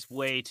 right? There's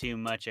way too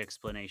much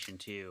explanation,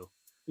 too.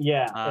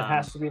 Yeah, it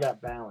has to be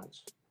that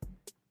balance.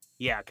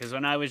 Yeah, because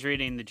when I was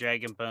reading The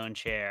Dragonbone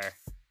Chair,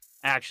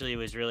 actually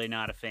was really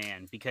not a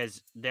fan,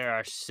 because there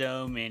are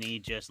so many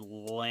just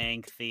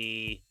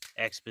lengthy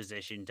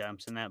exposition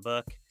dumps in that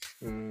book,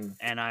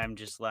 and I'm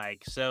just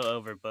like so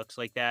over books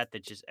like that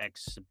just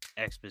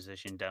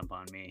exposition dump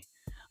on me.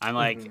 I'm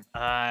like,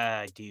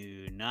 I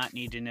do not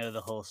need to know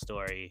the whole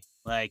story.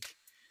 Like,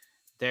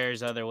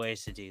 there's other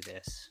ways to do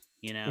this,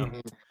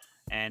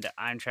 and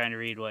I'm trying to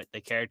read what the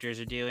characters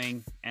are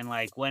doing, and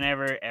like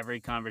whenever every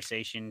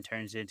conversation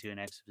turns into an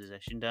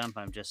exposition dump,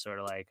 I'm just sort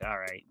of like, all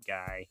right,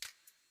 guy,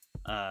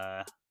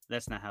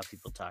 that's not how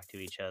people talk to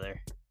each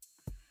other.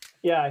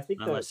 Yeah, I think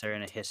unless they're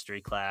in a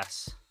history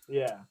class.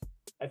 Yeah,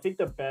 I think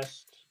the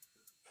best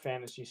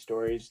fantasy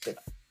stories that,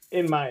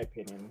 in my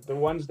opinion, the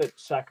ones that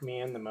suck me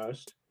in the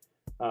most,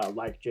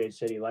 like Jade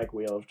City, like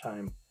Wheel of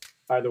Time,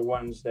 are the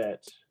ones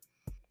that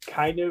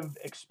kind of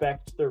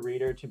expect the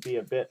reader to be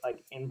a bit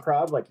like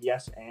improv, like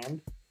yes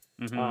and.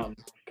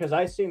 Because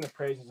I sing the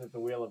praises of the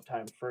Wheel of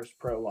Time first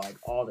prologue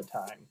all the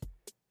time,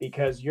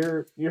 because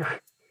you're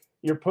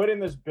put in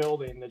this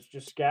building that's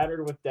just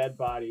scattered with dead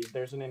bodies.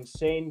 There's an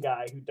insane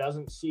guy who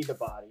doesn't see the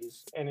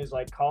bodies and is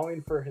like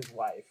calling for his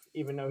wife,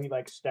 even though he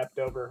like stepped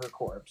over her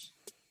corpse.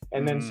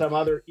 And then some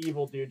other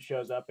evil dude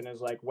shows up and is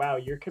like, wow,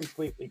 you're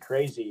completely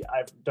crazy.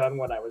 I've done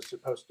what I was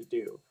supposed to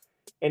do.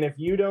 And if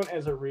you don't,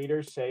 as a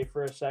reader, say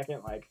for a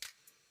second, like,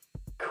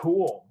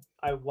 cool,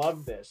 I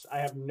love this. I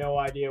have no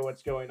idea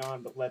what's going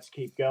on, but let's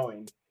keep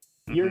going.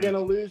 You're going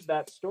to lose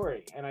that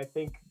story. And I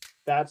think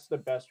that's the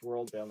best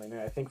world building.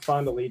 And I think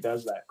Fonda Lee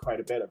does that quite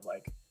a bit of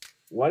like,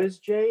 what is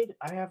Jade?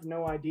 I have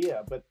no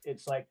idea, but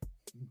it's like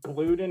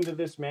glued into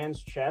this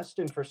man's chest.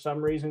 And for some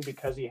reason,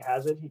 because he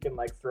has it, he can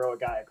like throw a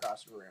guy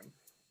across the room.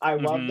 I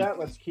love that.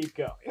 Let's keep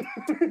going.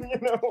 You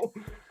know?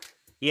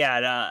 Yeah,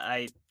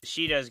 no,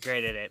 she does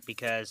great at it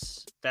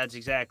because that's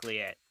exactly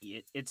it.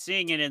 It's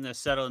seeing it in the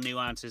subtle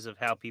nuances of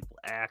how people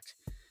act,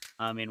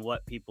 and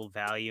what people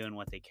value and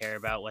what they care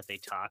about, what they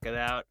talk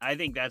about. I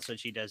think that's what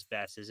she does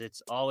best. Is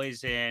it's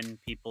always in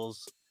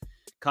people's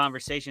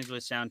conversations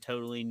which sound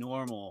totally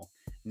normal,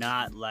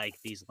 not like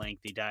these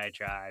lengthy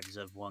diatribes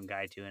of one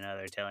guy to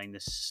another telling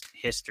this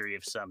history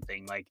of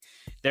something. Like,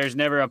 there's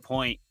never a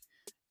point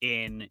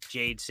in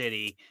Jade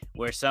City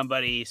where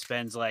somebody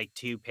spends like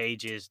 2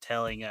 pages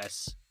telling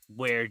us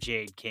where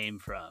Jade came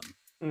from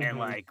and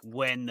like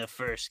when the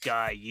first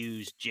guy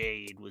used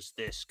Jade was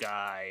this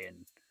guy and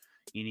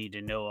you need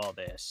to know all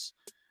this.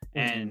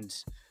 And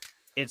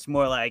it's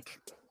more like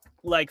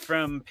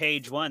from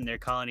page 1 they're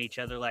calling each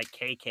other like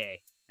KK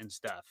and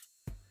stuff.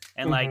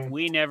 And like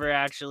we never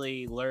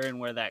actually learn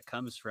where that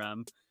comes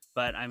from.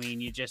 But I mean,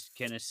 you just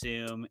can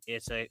assume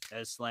it's a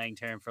slang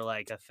term for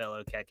like a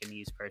fellow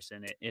Kekanese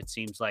person. It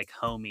seems like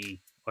homie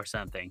or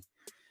something,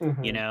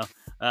 you know?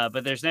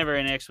 But there's never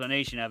an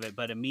explanation of it.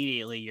 But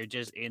immediately you're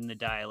just in the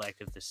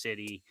dialect of the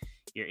city.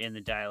 You're in the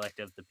dialect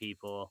of the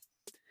people.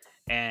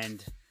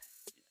 And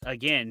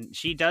again,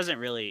 she doesn't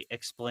really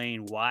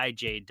explain why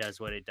Jade does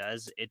what it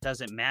does. It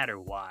doesn't matter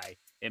why.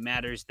 It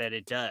matters that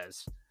it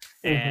does.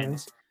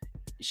 And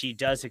she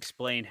does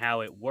explain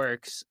how it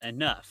works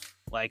enough.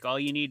 Like, all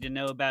you need to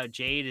know about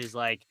Jade is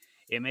like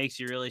it makes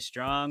you really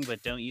strong,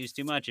 but don't use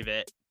too much of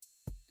it.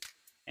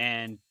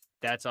 And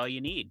that's all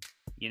you need,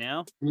 you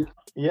know?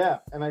 Yeah,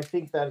 and I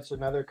think that's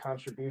another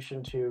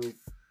contribution to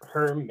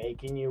her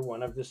making you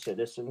one of the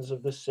citizens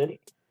of the city.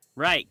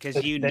 Right,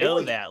 because you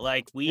know that.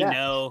 Like, we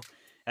know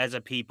as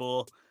a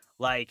people,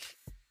 like,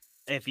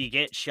 if you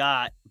get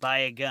shot by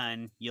a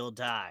gun, you'll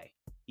die,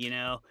 you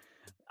know?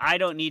 I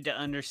don't need to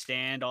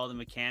understand all the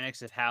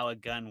mechanics of how a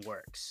gun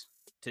works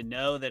to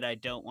know that I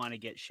don't want to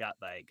get shot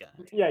by a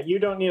gun. Yeah, you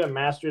don't need a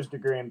master's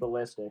degree in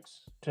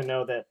ballistics to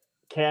know that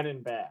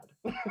cannon bad.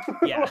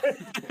 Yeah.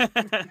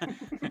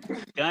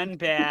 Gun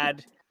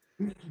bad.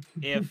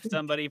 If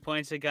somebody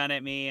points a gun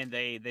at me and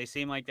they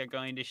seem like they're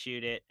going to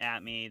shoot it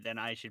at me, then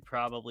I should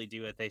probably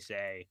do what they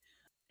say.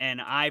 And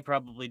I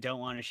probably don't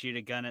want to shoot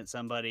a gun at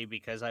somebody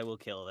because I will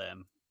kill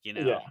them, you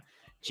know? Yeah.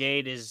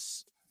 Jade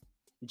is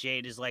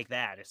like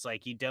that. It's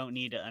like you don't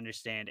need to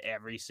understand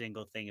every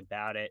single thing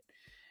about it.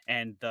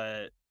 And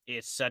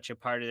it's such a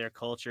part of their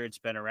culture. It's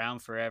been around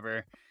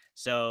forever.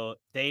 So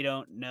they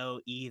don't know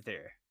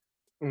either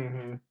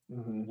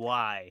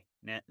why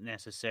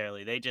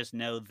necessarily. They just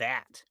know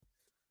that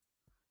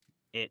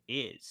it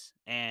is.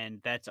 And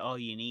that's all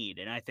you need.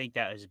 And I think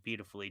that was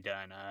beautifully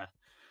done.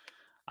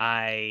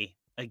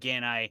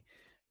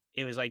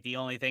 It was like the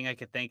only thing I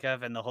could think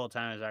of, and the whole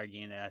time I was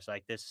arguing it, I was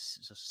like, this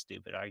is a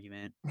stupid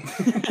argument.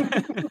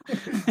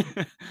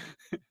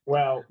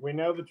 Well, we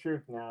know the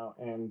truth now,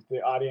 and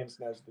the audience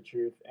knows the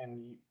truth,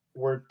 and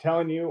we're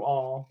telling you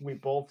all, we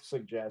both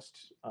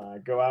suggest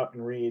go out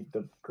and read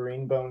the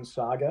Greenbone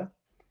Saga.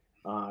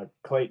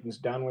 Clayton's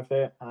done with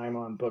it. I'm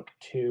on book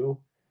 2,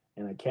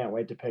 and I can't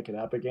wait to pick it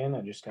up again.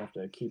 I just have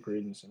to keep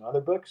reading some other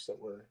books that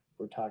we're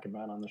talking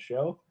about on the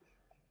show.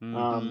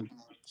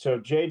 So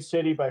Jade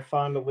City by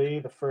Fonda Lee,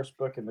 the first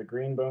book in the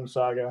Greenbone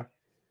Saga.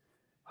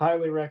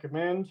 Highly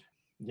recommend.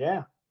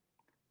 Yeah.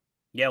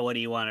 Yeah, what do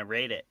you want to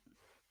rate it?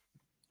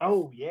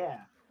 Oh, yeah.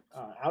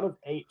 Out of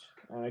 8.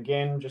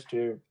 Again, just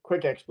a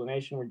quick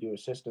explanation. We do a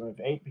system of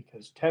 8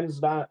 because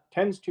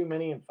 10's too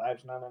many and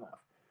 5's not enough.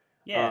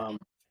 Yeah.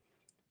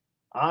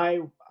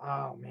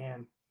 Oh,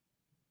 man.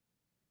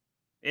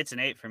 It's an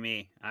 8 for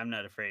me. I'm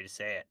not afraid to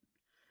say it.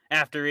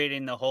 After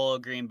reading the whole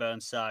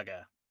Greenbone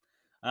Saga.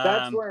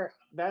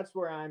 That's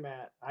where I'm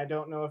at. I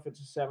don't know if it's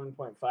a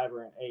 7.5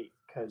 or an 8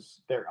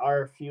 because there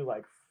are a few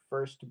like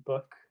first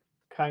book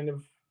kind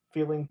of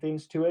feeling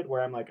things to it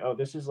where I'm like, oh,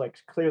 this is like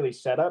clearly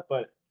set up,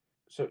 but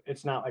so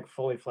it's not like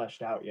fully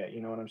fleshed out yet.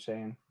 You know what I'm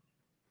saying?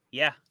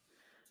 Yeah,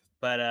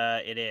 but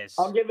it is.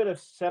 I'll give it a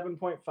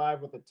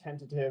 7.5 with a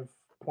tentative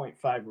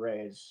 0.5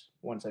 raise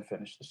once I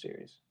finish the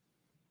series.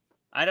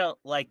 I don't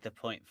like the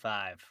 0.5.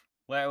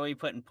 Why are we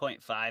putting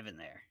 0.5 in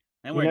there?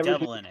 Then we're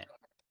doubling it.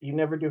 You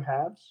never do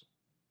halves?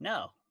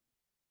 No.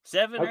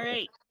 7 or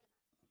 8.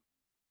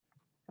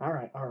 All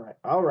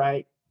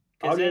right.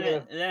 Because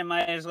then it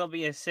might as well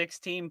be a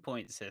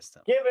 16-point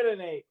system. Give it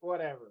an 8,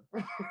 whatever.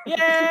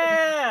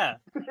 Yeah!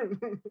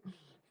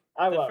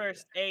 I the love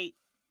first it. 8.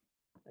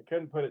 I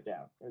couldn't put it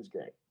down. It was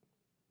great.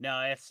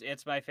 No,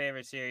 it's my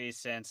favorite series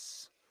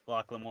since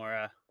Locke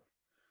Lamora,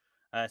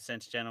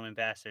 since Gentleman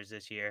Bastards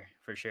this year,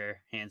 for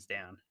sure, hands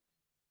down.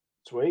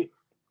 Sweet.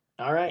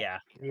 All right. Yeah,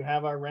 You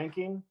have our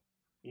ranking.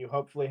 You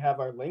hopefully have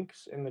our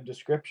links in the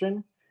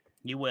description.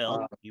 you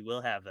will. Uh, You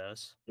will have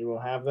those. you will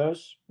have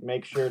those.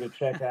 Make sure to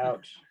check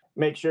out.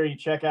 Make sure you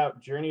check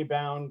out Journey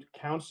Bound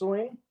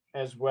Counseling,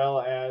 as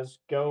well as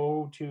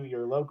go to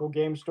your local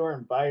game store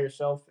and buy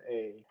yourself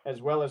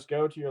as well as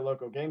go to your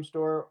local game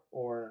store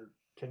or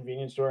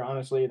convenience store.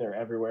 Honestly, they're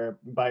everywhere.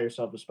 Buy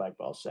yourself a spike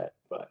ball set.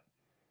 But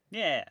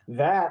Yeah,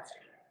 that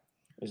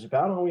is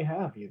about all we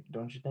have. You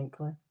don't you think,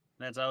 Clay?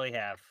 that's all we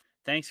have.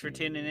 Thanks for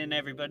tuning in,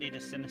 everybody, to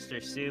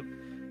Sinister Soup.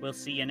 We'll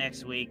see you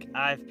next week.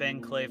 I've been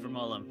Clay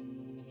Vermolum.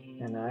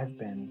 And I've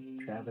been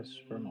Travis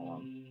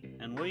Vermolum.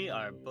 And we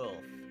are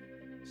both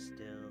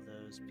still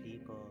those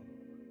people.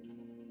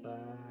 Bye.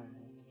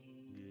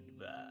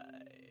 Goodbye.